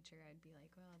math teacher, I'd be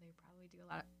like, well, they probably do a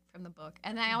lot from the book.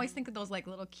 And I always think of those, like,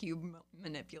 little cube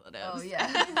manipulatives. Oh, yeah.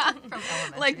 From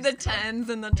elementary like the school. 10s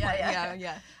and the 20s.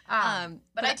 Yeah.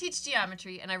 But I teach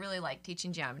geometry, and I really like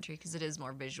teaching geometry because it is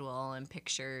more visual and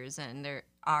pictures, and there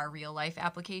are real-life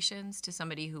applications to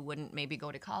somebody who wouldn't maybe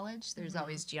go to college. There's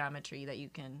always geometry that you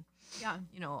can,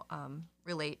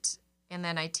 relate. And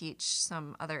then I teach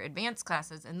some other advanced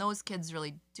classes, and those kids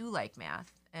really do like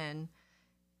math, and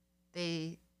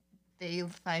they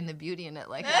find the beauty in it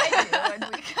like I do,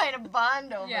 and we kind of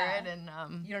bond over it. And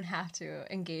you don't have to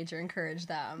engage or encourage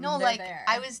them. No, They're like there.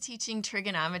 I was teaching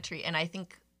trigonometry, and I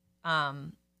think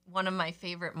one of my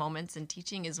favorite moments in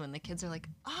teaching is when the kids are like,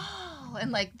 oh,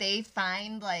 and like they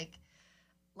find like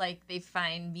they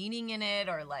find meaning in it,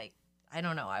 or like I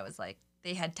don't know. I was like,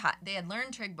 they had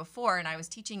learned trig before, and I was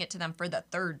teaching it to them for the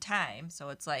third time. So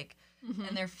it's like,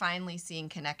 and they're finally seeing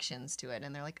connections to it,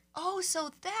 and they're like, oh, so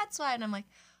that's why. And I'm like,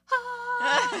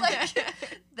 like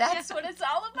that's what it's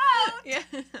all about. Yeah.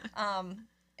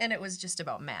 And it was just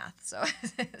about math. So,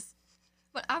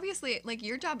 but obviously, like,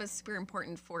 your job is super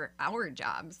important for our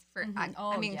jobs.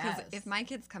 I mean, because if my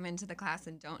kids come into the class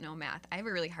and don't know math, I have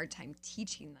a really hard time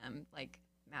teaching them like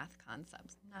math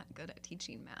concepts. I'm not good at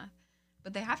teaching math.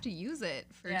 But they have to use it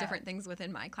for different things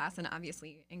within my class, and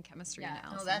obviously in chemistry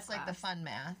now. No, that's like the fun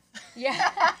math. Yeah.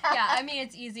 I mean,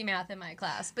 it's easy math in my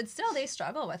class, but still they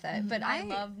struggle with it. But I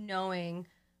love knowing,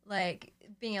 like,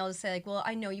 being able to say, like, well,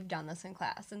 I know you've done this in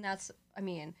class. And that's, I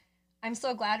mean, I'm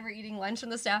so glad we're eating lunch in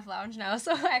the staff lounge now.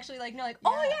 So I actually oh yeah,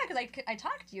 because I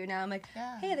talked to you now. I'm like,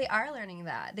 hey, they are learning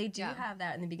that. They do have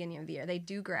that in the beginning of the year. They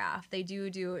do graph. They do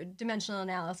dimensional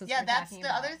analysis. Yeah, that's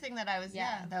the other thing that I was,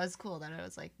 that was cool. That I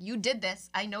was like, you did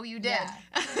this. I know you did. Yeah.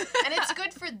 And it's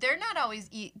good they're not always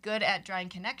good at drawing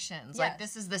connections. Yes. Like,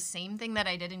 this is the same thing that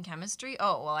I did in chemistry.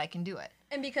 Oh, well, I can do it.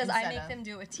 And because I make them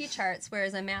do it with T-charts,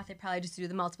 whereas in math they probably just do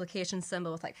the multiplication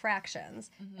symbol with like fractions.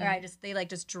 Mm-hmm. Or they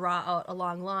just draw out a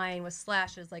long line with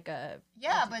slashes like a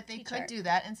but they could do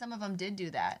that, and some of them did do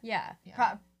that. Yeah.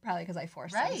 Probably because I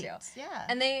forced them to. Yeah.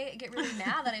 And they get really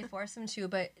mad that I force them to,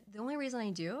 but the only reason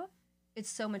I do, it's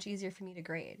so much easier for me to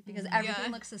grade because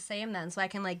everything looks the same then, so I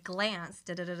can like glance,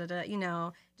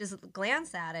 just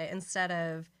glance at it instead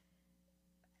of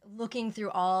looking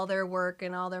through all their work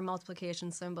and all their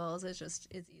multiplication symbols. It's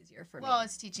easier for me. Well,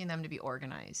 it's teaching them to be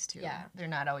organized too. Yeah. They're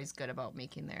not always good about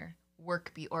making their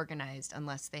work be organized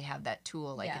unless they have that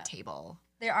tool like a table.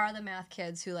 There are the math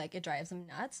kids who it drives them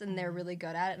nuts and they're really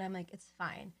good at it, and I'm like, it's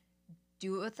fine.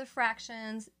 Do it with the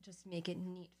fractions, just make it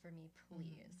neat for me,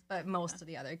 please. But most of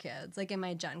the other kids, like in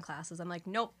my gen classes, I'm like,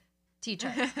 nope,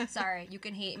 teacher, sorry, you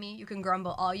can hate me, you can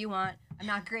grumble all you want. I'm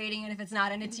not grading it if it's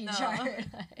not in a T-chart.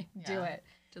 Do it.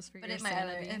 Just for your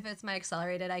sanity. If it's my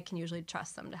accelerated, I can usually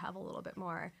trust them to have a little bit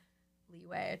more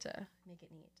leeway to make it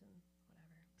neat and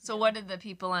whatever. So what did the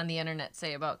people on the internet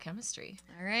say about chemistry?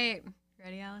 All right.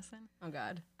 Ready, Allison? Oh,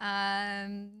 God.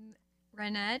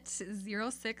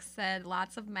 Renette06 said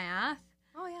lots of math.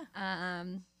 Oh, yeah.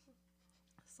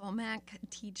 Solmac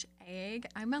teach ag.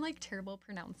 I'm terrible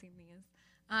pronouncing these.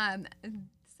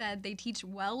 Said they teach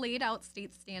well laid out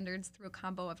state standards through a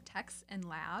combo of text and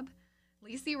lab.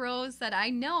 Lacey Rose said,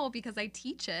 I know because I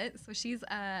teach it. So she's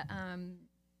a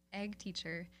ag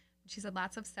teacher. She said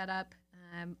lots of setup,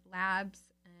 labs,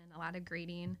 and a lot of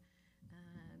grading.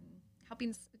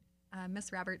 Helping,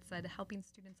 Miss Roberts said, helping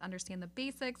students understand the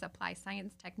basics, apply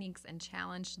science techniques, and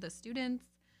challenge the students.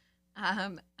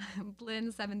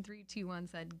 Blinn7321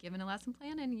 said, given a lesson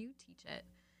plan and you teach it.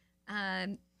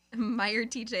 Meyer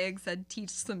Teach Ag said,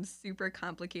 teach some super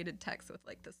complicated text with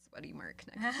the sweaty mark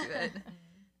next to it.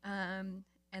 And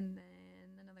then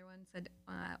another one said,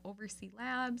 oversee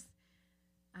labs.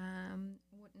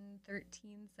 Wooten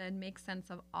 13 said, make sense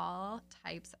of all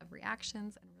types of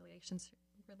reactions and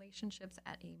relationships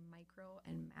at a micro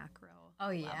and macro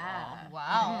level. Yeah.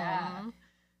 Wow. Yeah.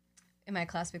 In my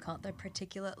class, we call it the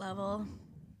particulate level.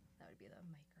 That would be the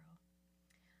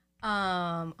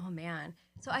micro. Oh, man.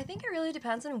 So I think it really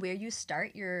depends on where you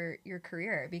start your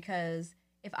career, because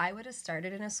if I would have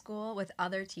started in a school with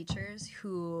other teachers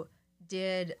who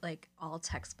did all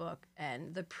textbook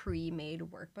and the pre-made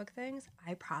workbook things,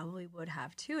 I probably would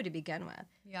have too to begin with.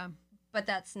 Yeah. But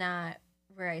that's not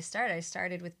where I started. I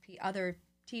started with other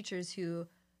teachers who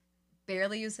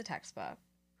barely used the textbook,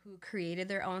 who created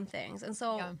their own things. And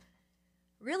so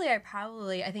really I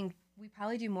think we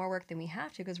probably do more work than we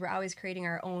have to because we're always creating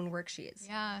our own worksheets.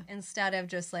 Yeah. Instead of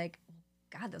just God,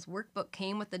 this workbook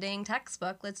came with the dang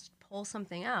textbook. Let's pull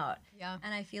something out. Yeah.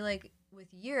 And I feel like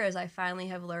with years, I finally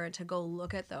have learned to go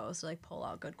look at those, to pull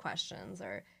out good questions,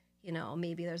 or,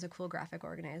 maybe there's a cool graphic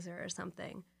organizer or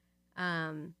something.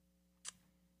 Yeah,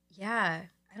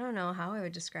 I don't know how I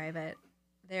would describe it.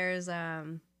 There's, I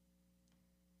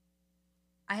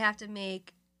have to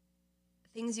make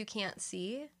things you can't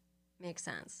see make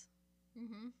sense.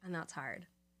 Mm-hmm. And that's hard.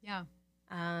 Yeah.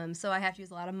 So I have to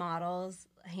use a lot of models,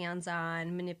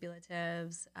 hands-on,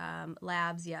 manipulatives,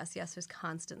 labs. Yes, there's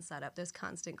constant setup. There's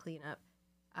constant cleanup,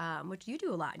 which you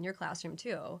do a lot in your classroom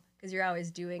too, because you're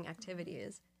always doing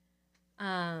activities.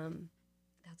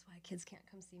 That's why kids can't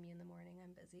come see me in the morning.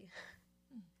 I'm busy.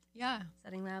 Yeah.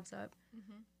 Setting labs up.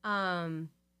 Mm-hmm.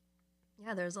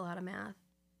 Yeah, there's a lot of math.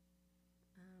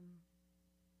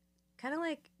 Kind of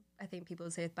I think people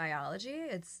would say with biology,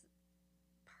 it's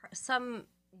some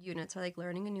units are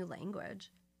learning a new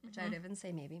language, which I'd even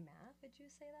say maybe math. Would you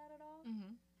say that at all?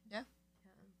 Mm-hmm. Yeah.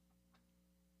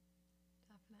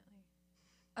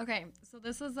 Definitely. Okay, so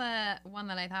this is one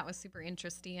that I thought was super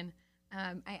interesting.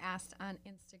 I asked on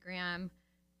Instagram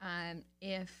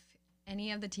if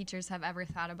any of the teachers have ever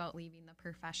thought about leaving the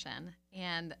profession,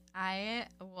 and I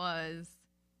was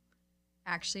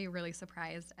actually really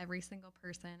surprised. Every single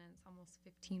person, and it's almost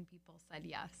 15 people, said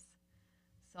yes.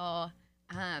 So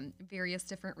various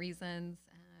different reasons,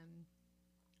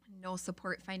 no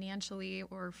support financially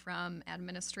or from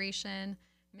administration,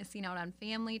 missing out on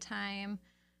family time,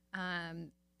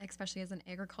 especially as an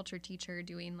agriculture teacher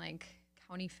doing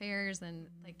county fairs and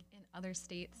in other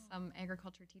states, some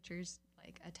agriculture teachers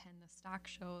attend the stock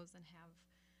shows and have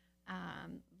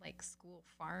like school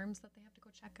farms that they have to go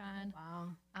check on. Wow.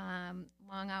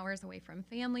 Long hours away from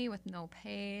family with no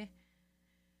pay.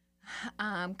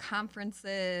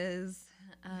 Conferences.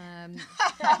 I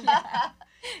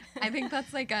think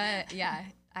that's like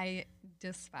I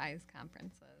despise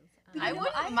conferences. I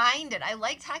wouldn't mind it. I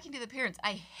like talking to the parents.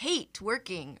 I hate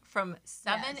working from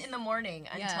 7 in the morning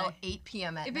until 8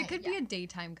 p.m. at if night. it could be a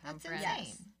daytime conference.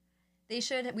 That's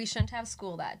insane. We shouldn't have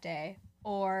school that day,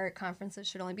 or conferences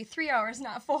should only be 3 hours,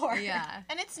 not 4. Yeah.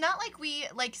 And it's not like we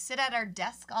like sit at our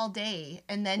desk all day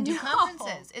and then do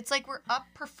conferences. It's like we're up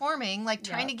performing, like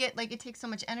trying to get, like, it takes so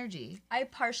much energy. I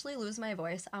partially lose my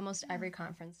voice almost every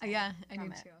conference. Yeah, I do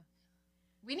from it. too.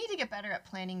 We need to get better at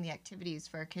planning the activities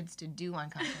for our kids to do on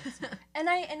conference. And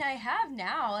I have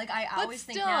now. Like, I always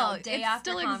think now, day it's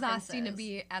after still exhausting to conferences.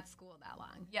 be at school that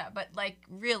long. Yeah, but like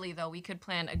really though, we could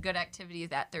plan a good activity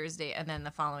that Thursday and then the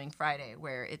following Friday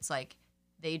where it's like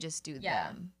they just do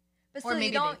them. But Or still,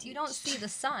 maybe you don't see the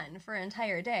sun for an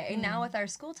entire day. Now with our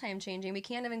school time changing, we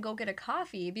can't even go get a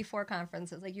coffee before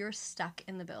conferences. Like, you're stuck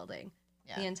in the building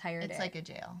the entire day. It's like a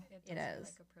jail. It is.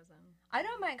 Like a prison. I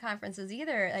don't mind conferences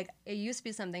either. Like, it used to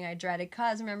be something I dreaded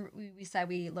because, remember, we said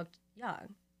we looked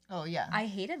young. Oh yeah. I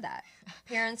hated that.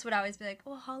 Parents would always be like,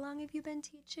 well, how long have you been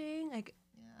teaching? Like,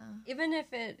 even if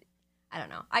I don't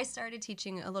know. I started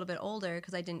teaching a little bit older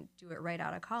because I didn't do it right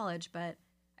out of college, but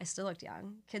I still looked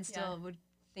young. Kids still would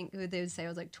think, they would say I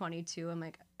was like 22. I'm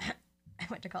like, I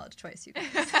went to college twice, you guys.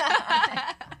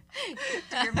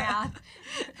 Do your math.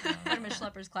 Go to Miss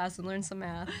Schlepper's class and learn some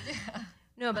math.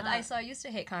 No, but I used to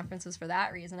hate conferences for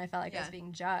that reason. I felt like I was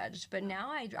being judged. But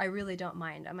now I really don't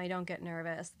mind them. I don't get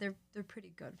nervous. They're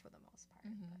pretty good for the most part.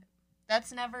 But.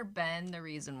 That's never been the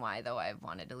reason why, though, I've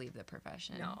wanted to leave the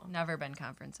profession. No. Never been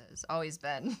conferences. Always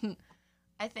been.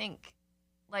 I think,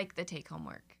 like, the take-home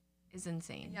work is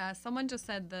insane. Yeah, someone just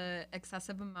said the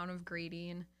excessive amount of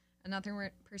grading.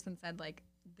 Another person said, like,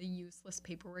 the useless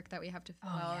paperwork that we have to fill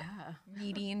out.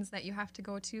 Meetings that you have to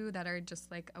go to that are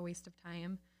just, like, a waste of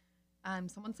time.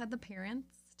 Someone said the parents,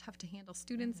 tough to handle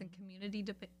students and community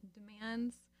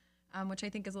demands. Which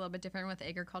I think is a little bit different with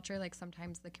agriculture. Like,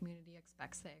 sometimes the community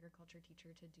expects the agriculture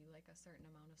teacher to do like a certain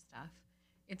amount of stuff.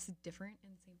 It's different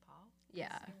in St. Paul.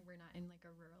 Yeah. We're not in like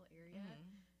a rural area.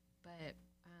 But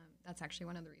that's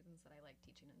actually one of the reasons that I like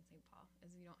teaching in St. Paul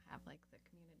is you don't have like the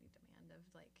community demand of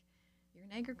like, you're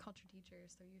an agriculture teacher,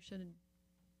 so you should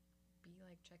be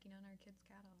like checking on our kids'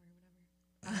 cattle or whatever.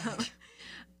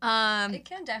 It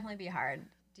can definitely be hard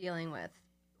dealing with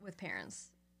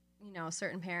parents. You know,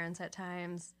 certain parents at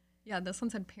times. Yeah, this one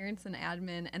said parents and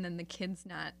admin, and then the kids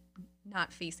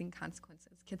not facing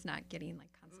consequences. Kids not getting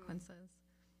like consequences.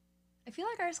 I feel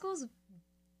like our school's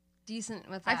decent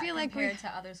with that. I feel like compared to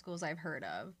other schools I've heard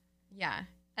of. Yeah,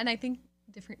 and I think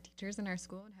different teachers in our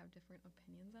school would have different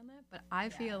opinions on that. But I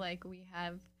feel like we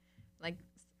have like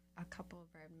a couple of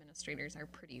our administrators are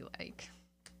pretty like,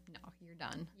 no, you're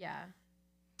done. Yeah.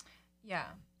 Yeah,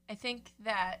 I think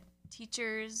that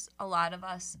teachers, a lot of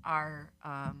us are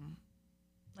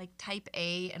like type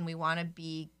A, and we want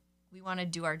to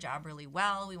do our job really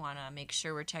well. We want to make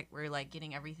sure we're like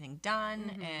getting everything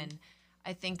done. And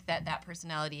I think that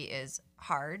personality is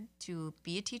hard to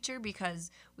be a teacher because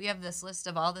we have this list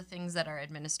of all the things that our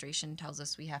administration tells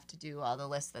us we have to do, all the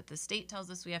lists that the state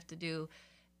tells us we have to do,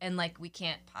 and like we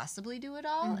can't possibly do it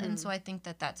all. And so I think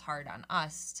that's hard on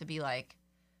us to be like,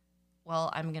 well,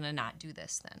 I'm going to not do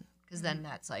this then. Because then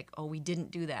that's like, oh, we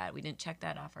didn't do that. We didn't check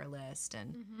that off our list.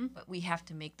 But we have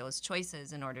to make those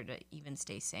choices in order to even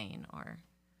stay sane or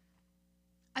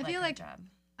I feel our like job.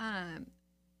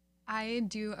 I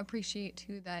do appreciate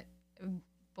too that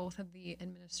both of the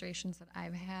administrations that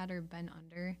I've had or been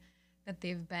under, that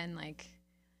they've been like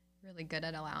really good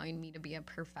at allowing me to be a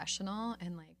professional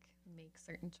and like make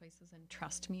certain choices and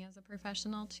trust me as a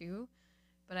professional too.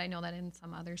 But I know that in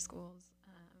some other schools,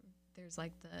 there's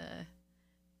like the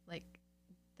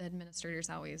administrators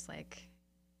always like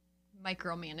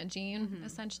micromanaging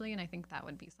essentially, and I think that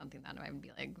would be something that I would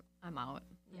be like, I'm out.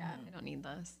 Yeah. I don't need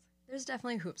this. There's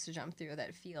definitely hoops to jump through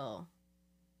that feel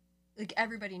like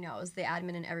everybody knows, the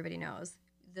admin and everybody knows.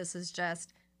 This is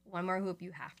just one more hoop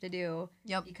you have to do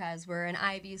because we're an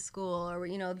IB school or,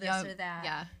 you know, this or that.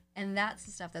 Yeah. And that's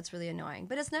the stuff that's really annoying.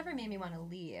 But it's never made me want to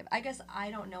leave. I guess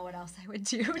I don't know what else I would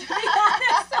do, to be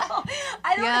honest. So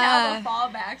I don't have a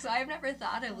fallback, so I've never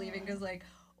thought of leaving because, like,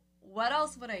 what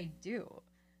else would I do?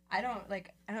 I don't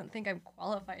think I'm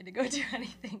qualified to go do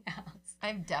anything else.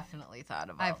 I've definitely thought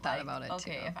about I've thought about it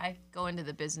too. Okay, if I go into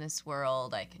the business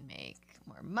world, I can make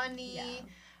more money.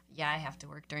 Yeah, I have to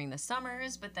work during the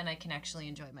summers, but then I can actually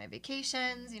enjoy my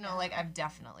vacations. You know, like I've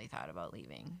definitely thought about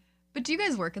leaving. But do you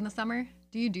guys work in the summer?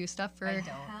 Do you do stuff for? I don't.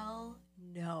 Hell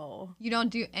no. You don't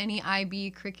do any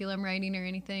IB curriculum writing or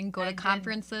anything? Go I to did.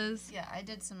 conferences? Yeah, I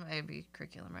did some IB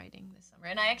curriculum writing this summer,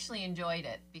 and I actually enjoyed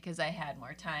it because I had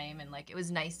more time and like it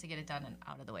was nice to get it done and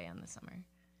out of the way on the summer.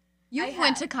 You I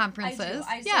went to have. conferences.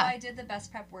 I do. yeah. So I did the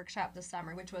Best Prep workshop this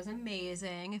summer, which was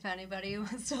amazing. If anybody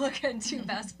wants to look into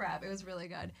Best Prep, it was really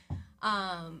good.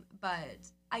 But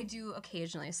I do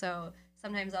occasionally. So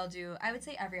sometimes I'll do, I would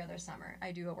say every other summer,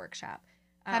 I do a workshop.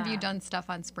 Have you done stuff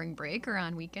on spring break or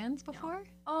on weekends before?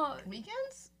 Oh,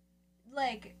 Weekends?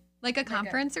 like, Like a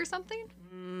conference or something?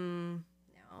 no.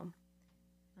 No.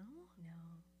 No.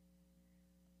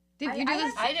 Did I- you do I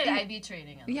this? have- I did IB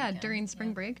training on the Yeah, weekends. during spring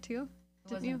Yeah. break too. It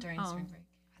Didn't wasn't you? during Oh. spring break.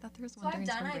 I thought there was So one I've during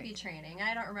done spring IB break. training, and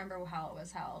I don't remember how it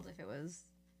was held, if it was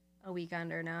a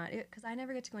weekend or not, because I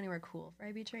never get to go anywhere cool for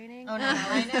IB training. Oh no,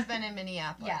 mine have been in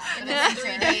Minneapolis. Yeah. But it's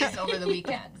been 3 days over the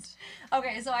weekend.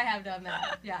 Okay, so I have done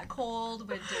that. Yeah, cold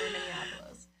winter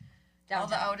Minneapolis. All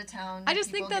the Downtown. out of town. I just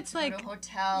think people get that's to go like- to a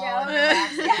hotel. Yeah. And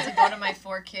relax. I get to go to my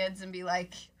 4 kids and be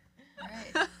like, all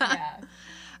right. Yeah.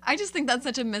 I just think that's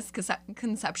such a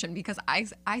misconception because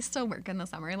I still work in the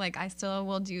summer. Like I still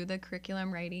will do the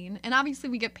curriculum writing, and obviously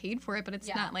we get paid for it, but it's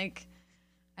Yeah. not like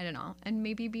I don't know. And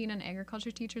maybe being an agriculture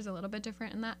teacher is a little bit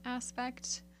different in that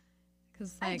aspect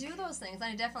because I like do those things, and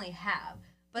I definitely have,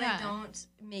 but Yeah. I don't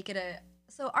make it a.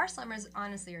 So our summers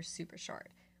honestly are super short.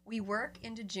 We work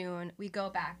into June. We go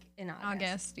back in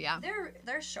August. yeah.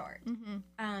 They're short. Mm-hmm.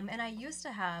 And I used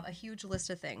to have a huge list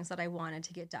of things that I wanted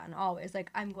to get done. Always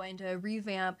like I'm going to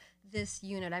revamp this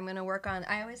unit. I'm going to work on.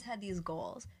 I always had these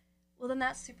goals. Well, then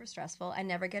that's super stressful. I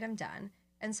never get them done,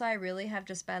 and so I really have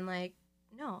just been like,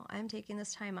 no, I'm taking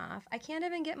this time off. I can't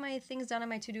even get my things done on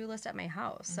my to-do list at my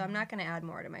house, so I'm not going to add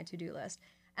more to my to-do list.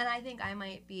 And I think I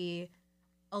might be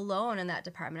alone in that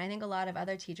department. I think a lot of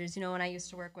other teachers, you know, when I used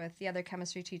to work with the other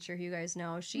chemistry teacher who you guys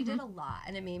know, she did a lot,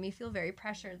 and it made me feel very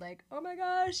pressured, like, oh my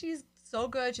gosh, she's so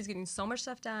good. She's getting so much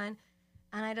stuff done.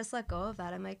 And I just let go of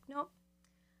that. I'm like, nope.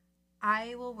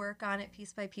 I will work on it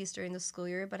piece by piece during the school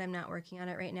year, but I'm not working on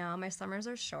it right now. My summers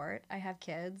are short. I have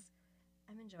kids.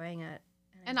 I'm enjoying it.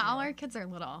 I And do. all our kids are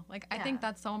little. Like I think Yeah.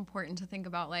 that's so important to think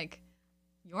about. Like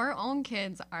your own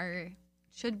kids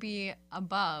should be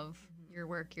above your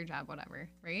work, your job, whatever,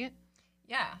 right?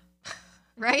 Yeah.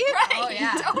 Right? Right. Oh,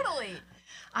 yeah. Totally.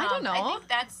 I don't know. I think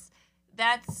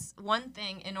that's one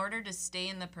thing in order to stay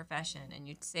in the profession. And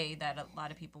you'd say that a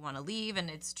lot of people want to leave, and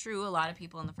it's true. A lot of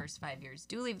people in the first 5 years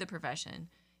do leave the profession.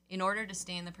 In order to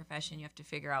stay in the profession, you have to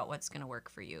figure out what's going to work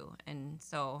for you. And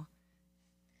so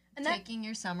And that, taking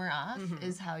your summer off Mhm.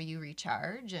 is how you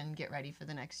recharge and get ready for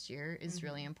the next year is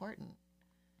really important.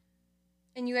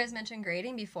 and you guys mentioned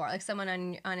grading before. Like someone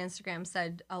on Instagram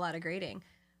said a lot of grading.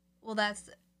 Well, that's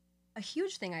a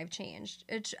huge thing I've changed.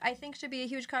 It I think should be a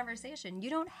huge conversation. You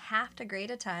don't have to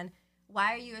grade a ton.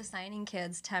 Why are you assigning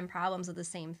kids 10 problems of the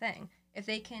same thing? If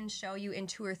they can show you in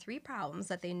 2 or 3 problems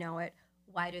that they know it,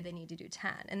 why do they need to do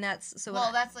 10? And that's so.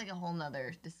 Well, that's like a whole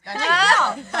nother discussion.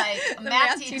 I Like a The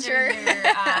math math teacher,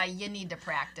 teacher. you need to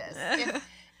practice. If-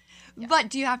 Yeah. But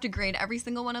do you have to grade every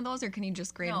single one of those, or can you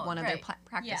just grade No, one of right. their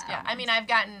practice Yeah. Yeah, I problems? mean, I've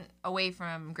gotten away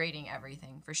from grading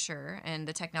everything for sure, and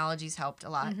the technology's helped a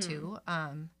lot Mhm. too.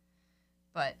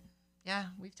 But yeah,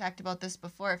 we've talked about this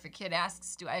before. If a kid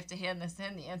asks, "Do I have to hand this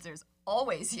in?" the answer is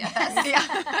always yes.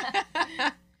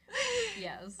 yeah.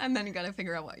 yes. And then you got to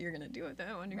figure out what you're gonna do with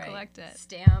it when you Right. collect it.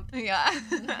 Stamp. Yeah.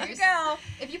 There you go.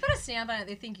 If you put a stamp on it,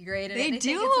 they think you graded They it.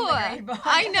 do. Think it's in the grade book.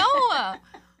 I know.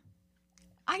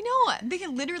 I know. They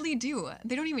literally do.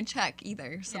 They don't even check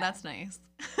either, so Yeah. that's nice.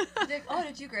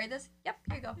 Did you grade this? Yep,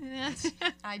 here you go.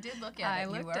 I did look at I it.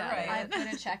 You looked were at it. I right.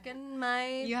 put a check in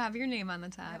my. You have your name on the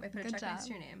top. I put a Good check job. next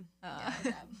to your name. Uh,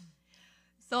 Good job.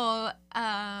 So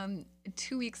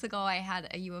 2 weeks ago, I had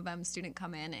a U of M student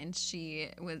come in, and she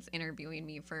was interviewing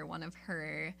me for one of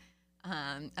her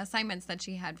assignments that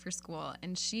she had for school.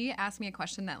 And she asked me a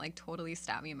question that like totally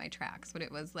stopped me in my tracks. But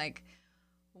it was like,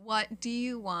 what do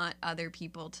you want other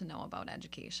people to know about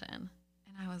education?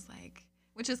 And I was like,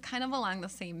 which is kind of along the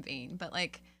same vein. But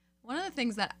like one of the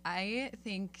things that I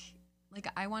think like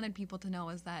I wanted people to know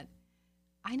is that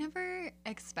I never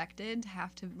expected to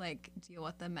have to like deal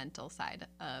with the mental side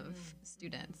of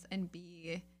students and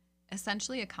be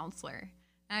essentially a counselor.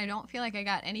 And I don't feel like I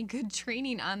got any good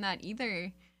training on that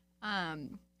either.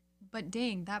 But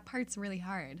dang, that part's really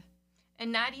hard.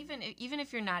 And not even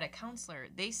if you're not a counselor,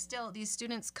 these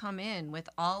students come in with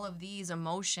all of these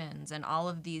emotions and all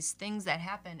of these things that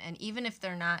happen, and even if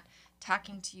they're not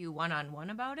talking to you one-on-one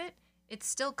about it, it's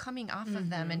still coming off of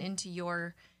them and into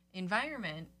your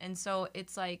environment. And so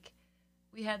it's like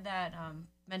we had that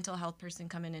mental health person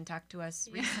come in and talk to us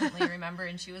recently, remember?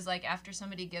 And she was like, after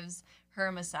somebody gives her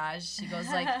a massage, she goes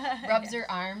like, rubs her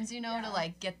arms, to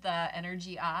like get the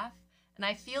energy off. And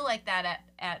I feel like that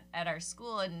at our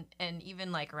school and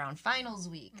even like around finals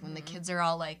week when the kids are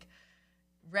all like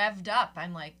revved up,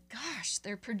 I'm like, gosh,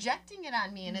 they're projecting it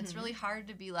on me. And it's really hard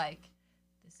to be like,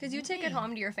 because you take it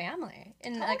home to your family.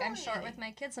 And like, I'm short with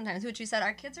my kids sometimes, which you said,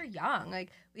 our kids are young. Like,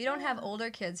 we don't have older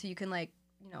kids who you can like,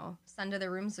 send to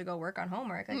their rooms to go work on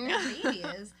homework. Like, they're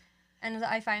babies. And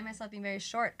I find myself being very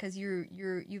short because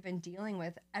you've been dealing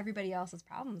with everybody else's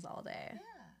problems all day.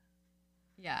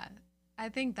 Yeah. I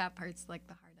think that part's like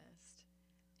the hardest.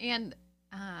 And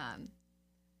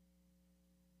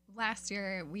last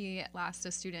year we lost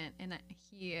a student, and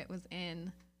he was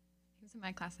in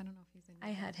my class. I don't know if he's in.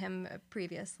 I had him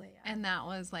previously. Yeah. And that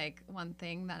was like one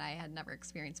thing that I had never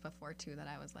experienced before too, that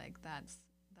I was like, that's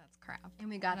crap. And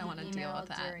we got I don't want to deal with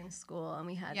that during school, and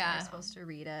we were supposed to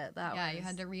read it. You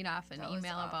had to read off an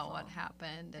email about what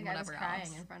happened and whatever else. I was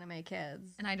crying in front of my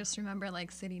kids. And I just remember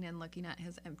like sitting and looking at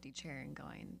his empty chair and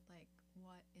going like,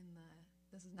 what in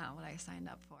this is not what I signed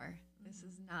up for. This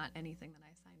is not anything that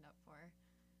I signed up for.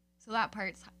 So that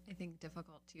part's, I think,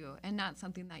 difficult too, and not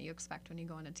something that you expect when you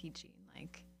go into teaching.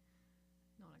 Like,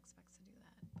 no one expects to do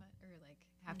that, or like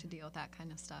have to deal with that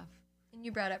kind of stuff. And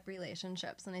you brought up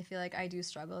relationships, and I feel like I do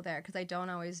struggle there because I don't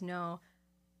always know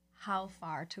how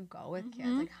far to go with kids.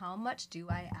 Like, how much do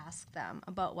I ask them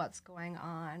about what's going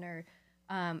on, or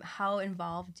how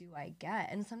involved do I get?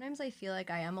 And sometimes I feel like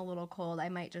I am a little cold. I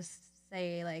might just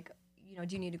say, like,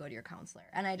 do you need to go to your counselor?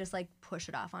 And I just, like, push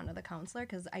it off onto the counselor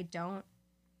because I don't,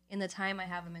 in the time I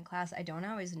have them in class, I don't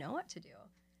always know what to do.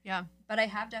 Yeah. But I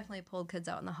have definitely pulled kids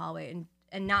out in the hallway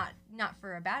and not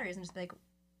for a bad reason, just be like,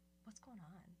 what's going on?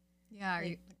 Yeah, are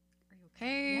you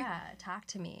okay? Yeah, talk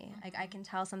to me. Like, I can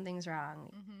tell something's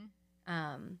wrong.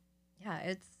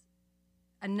 It's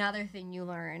another thing you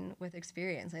learn with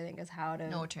experience, I think, is how to...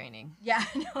 No training. Yeah,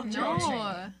 no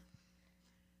training.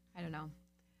 I don't know.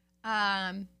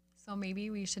 So maybe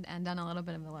we should end on a little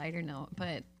bit of a lighter note,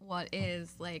 but what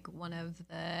is, like, one of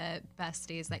the best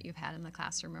days that you've had in the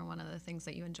classroom, or one of the things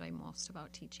that you enjoy most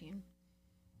about teaching?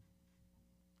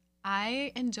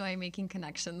 I enjoy making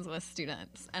connections with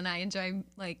students, and I enjoy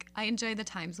the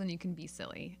times when you can be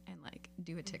silly and like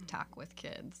do a TikTok with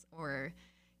kids, or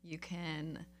you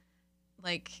can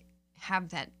like have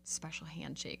that special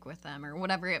handshake with them, or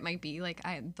whatever it might be. Like,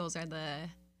 those are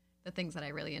the things that I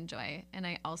really enjoy. And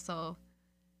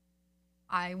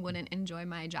I wouldn't enjoy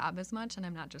my job as much, and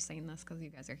I'm not just saying this because you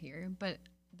guys are here, but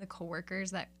the coworkers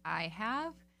that I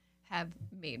have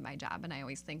made my job, and I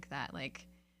always think that like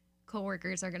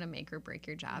coworkers are going to make or break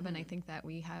your job. And I think that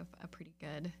we have a pretty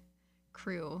good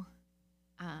crew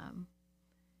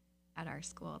at our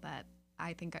school that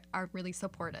I think are really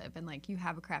supportive, and like, you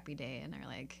have a crappy day and are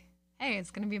like, hey,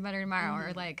 it's going to be better tomorrow,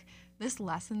 or like, this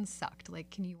lesson sucked. Like,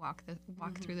 can you walk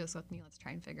through this with me? Let's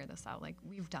try and figure this out. Like,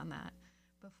 we've done that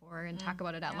before and talk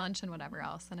about it at lunch and whatever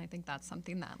else. And I think that's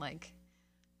something that like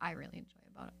I really enjoy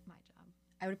about my job.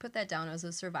 I would put that down as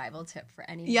a survival tip for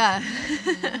any. Yeah.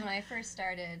 When I first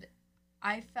started,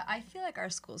 I feel like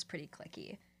our school's pretty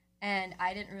cliquey, and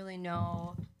I didn't really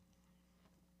know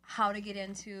how to get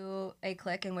into a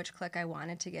clique and which clique I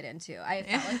wanted to get into. I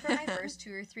felt like for my first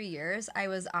 2 or 3 years, I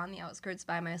was on the outskirts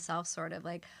by myself, sort of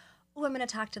like, oh, I'm going to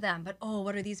talk to them, but oh,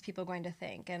 what are these people going to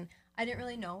think? And I didn't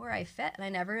really know where I fit, and I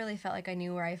never really felt like I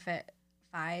knew where I fit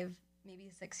 5,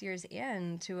 maybe 6 years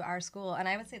into our school. And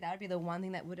I would say that would be the one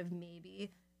thing that would have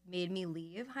maybe made me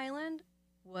leave Highland,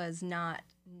 was not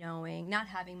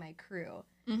having my crew.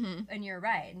 And you're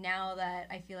right. Now that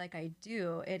I feel like I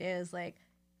do, it is like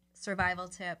survival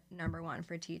tip number 1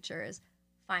 for teachers.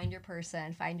 Find your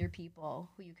person, find your people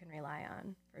who you can rely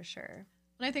on, for sure.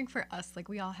 And I think for us, like,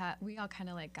 we all kind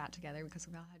of like got together because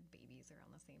we all had babies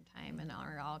around the same time, and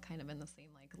are all kind of in the same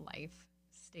like life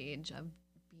stage of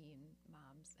being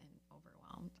moms and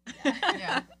overwhelmed.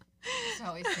 Yeah. Just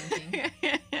always thinking.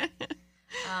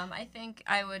 I think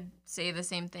I would say the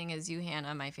same thing as you,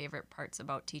 Hannah. My favorite parts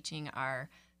about teaching are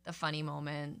the funny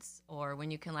moments, or when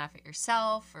you can laugh at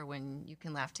yourself, or when you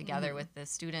can laugh together with the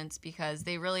students, because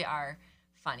they really are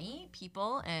funny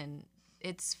people, and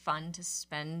it's fun to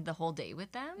spend the whole day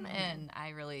with them. And I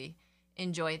really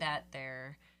enjoy that.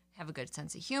 Have a good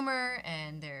sense of humor,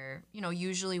 and they're,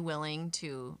 usually willing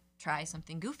to try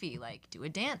something goofy, like do a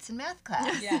dance in math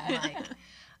class. Yeah.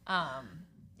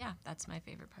 That's my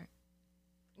favorite part.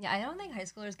 Yeah, I don't think high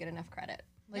schoolers get enough credit.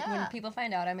 Like, when people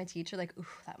find out I'm a teacher, like, ooh,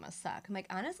 that must suck. I'm like,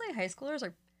 honestly, high schoolers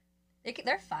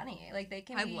they're funny. Like, they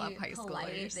can be love high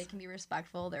polite, schoolers. they can be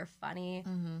respectful, they're funny.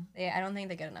 I don't think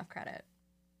they get enough credit.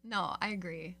 No, I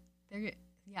agree.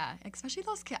 Yeah, especially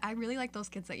those kids. I really like those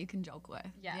kids that you can joke with.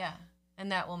 Yeah.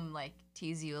 And that will like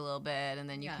tease you a little bit, and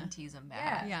then you can tease them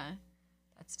back. Yeah.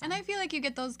 That's fun. And I feel like you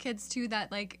get those kids too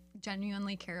that like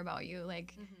genuinely care about you,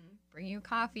 like bring you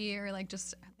coffee or like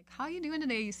just like, how you doing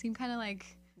today? You seem kind of like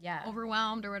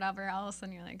overwhelmed or whatever else,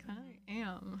 and you're like, I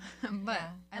am. But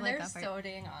I like that part. They're so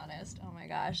dang honest. Oh my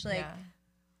gosh, like,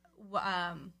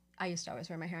 I used to always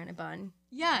wear my hair in a bun.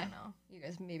 Yeah. I don't know. You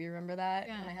guys maybe remember that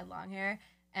when I had long hair.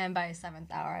 And by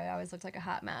 7th hour, I always looked like a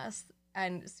hot mess.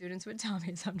 And students would tell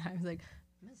me sometimes, like,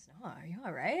 Miss Noah, are you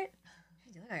all right?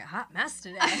 You look like a hot mess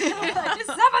today. Like, it's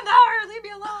 7th hour, leave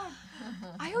me alone.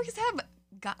 I always have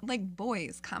like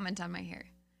boys comment on my hair,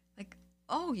 like,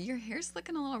 oh, your hair's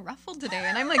looking a little ruffled today,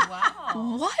 and I'm like,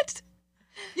 wow, what?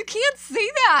 You can't say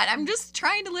that. I'm just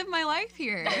trying to live my life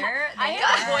here. I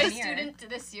had a boy student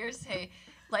this year say,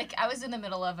 like, I was in the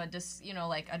middle of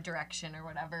like a direction or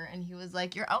whatever, and he was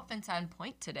like, your outfit's on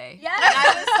point today. Yeah. And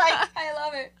I was like, I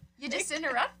love it. You just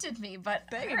interrupted me, but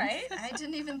Thanks. right? I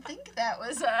didn't even think that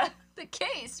was the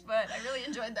case, but I really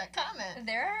enjoyed that comment.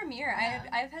 They're our mirror. Yeah.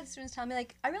 I've had students tell me,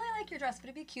 like, I really like your dress, but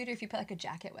it'd be cuter if you put, like, a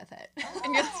jacket with it.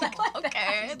 And you're like,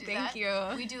 okay, thank you.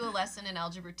 We do a lesson in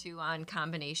Algebra 2 on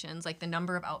combinations, like the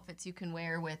number of outfits you can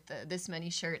wear with this many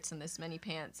shirts and this many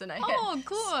pants. And I had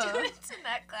cool. students in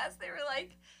that class, they were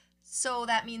like, so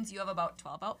that means you have about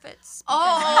 12 outfits.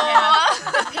 Oh, you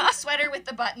have the pink sweater with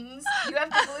the buttons, you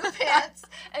have the blue pants,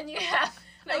 and you have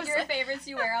like your favorites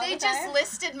you wear all the time. They just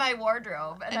listed my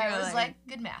wardrobe, and I was like,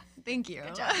 good math. Thank you.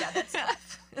 Good job. Yeah, that's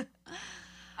tough.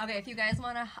 Okay, if you guys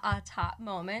want a top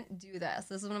moment, do this.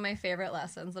 This is one of my favorite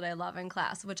lessons that I love in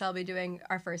class, which I'll be doing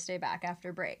our first day back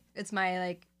after break. It's my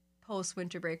like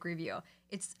post-winter break review.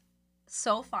 It's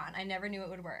so fun. I never knew it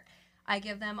would work. I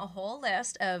give them a whole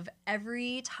list of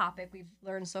every topic we've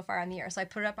learned so far in the year. So I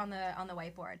put it up on the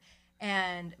whiteboard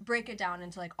and break it down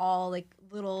into like all like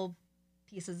little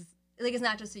pieces. Like it's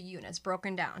not just a unit, it's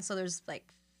broken down. So there's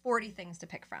like 40 things to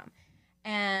pick from.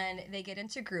 And they get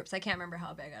into groups. I can't remember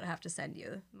how big. I'd have to send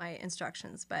you my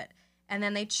instructions. And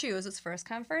then they choose. It's first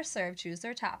come, first serve. Choose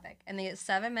their topic. And they get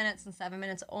 7 minutes and 7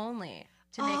 minutes only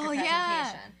to make a presentation.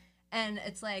 Yeah. And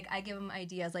it's like I give them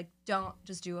ideas. Like don't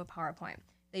just do a PowerPoint.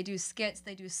 They do skits.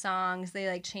 They do songs. They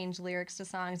like change lyrics to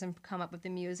songs and come up with the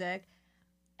music.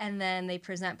 And then they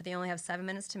present, but they only have 7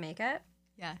 minutes to make it.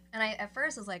 Yeah. And I at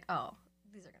first was like, oh,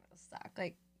 these are gonna suck.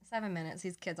 Like 7 minutes.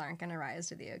 These kids aren't gonna rise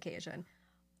to the occasion.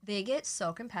 They get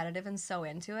so competitive and so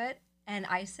into it, and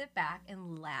I sit back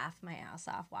and laugh my ass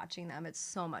off watching them. It's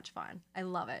so much fun. I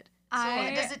love it. So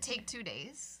does it take 2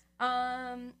 days?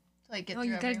 Like get through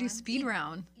you gotta do speed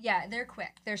round. Yeah, they're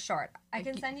quick. They're short. I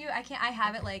can send you. I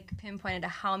have it like pinpointed to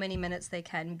how many minutes they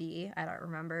can be. I don't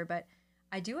remember, but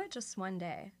I do it just one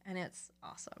day, and it's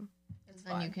awesome. It's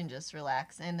then fun. You can just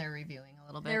relax, and they're reviewing a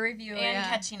little bit. They're reviewing and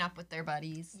catching up with their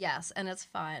buddies. Yes, and it's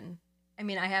fun. I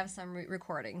mean, I have some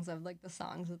recordings of like the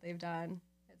songs that they've done.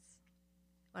 It's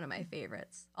one of my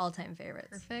favorites, all-time favorites.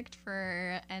 Perfect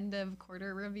for end of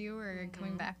quarter review or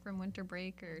coming back from winter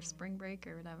break or spring break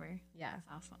or whatever. Yeah, it's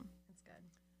awesome. It's good.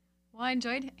 Well, I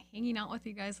enjoyed hanging out with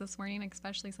you guys this morning,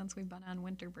 especially since we've been on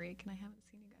winter break and I haven't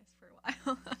seen you guys for a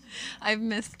while. I've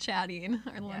missed chatting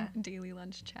our daily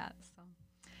lunch chat. So,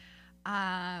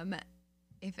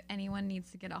 if anyone needs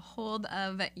to get a hold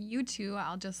of you two,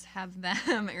 I'll just have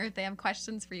them, or if they have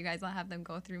questions for you guys, I'll have them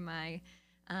go through my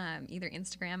either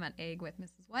Instagram at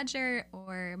eggwithmrswedger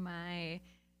or my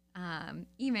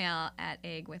email at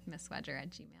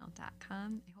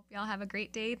eggwithmisswedger@gmail.com. I hope you all have a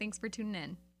great day. Thanks for tuning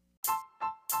in.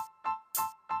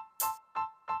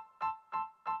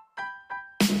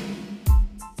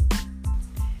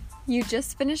 You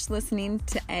just finished listening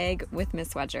to Egg with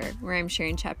Miss Wedger, where I'm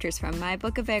sharing chapters from my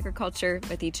book of agriculture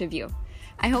with each of you.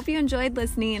 I hope you enjoyed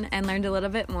listening and learned a little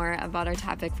bit more about our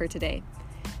topic for today.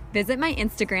 Visit my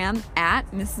Instagram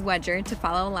at Mrs. Wedger to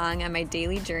follow along on my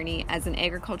daily journey as an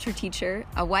agriculture teacher,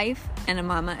 a wife, and a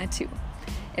mama of two.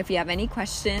 If you have any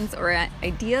questions or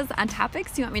ideas on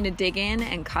topics you want me to dig in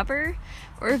and cover,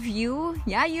 or if you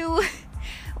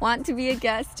want to be a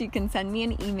guest, you can send me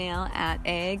an email at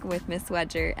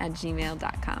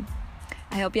eggwithmisswedger@gmail.com.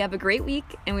 I hope you have a great week,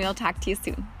 and we will talk to you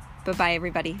soon. Bye-bye,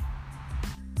 everybody.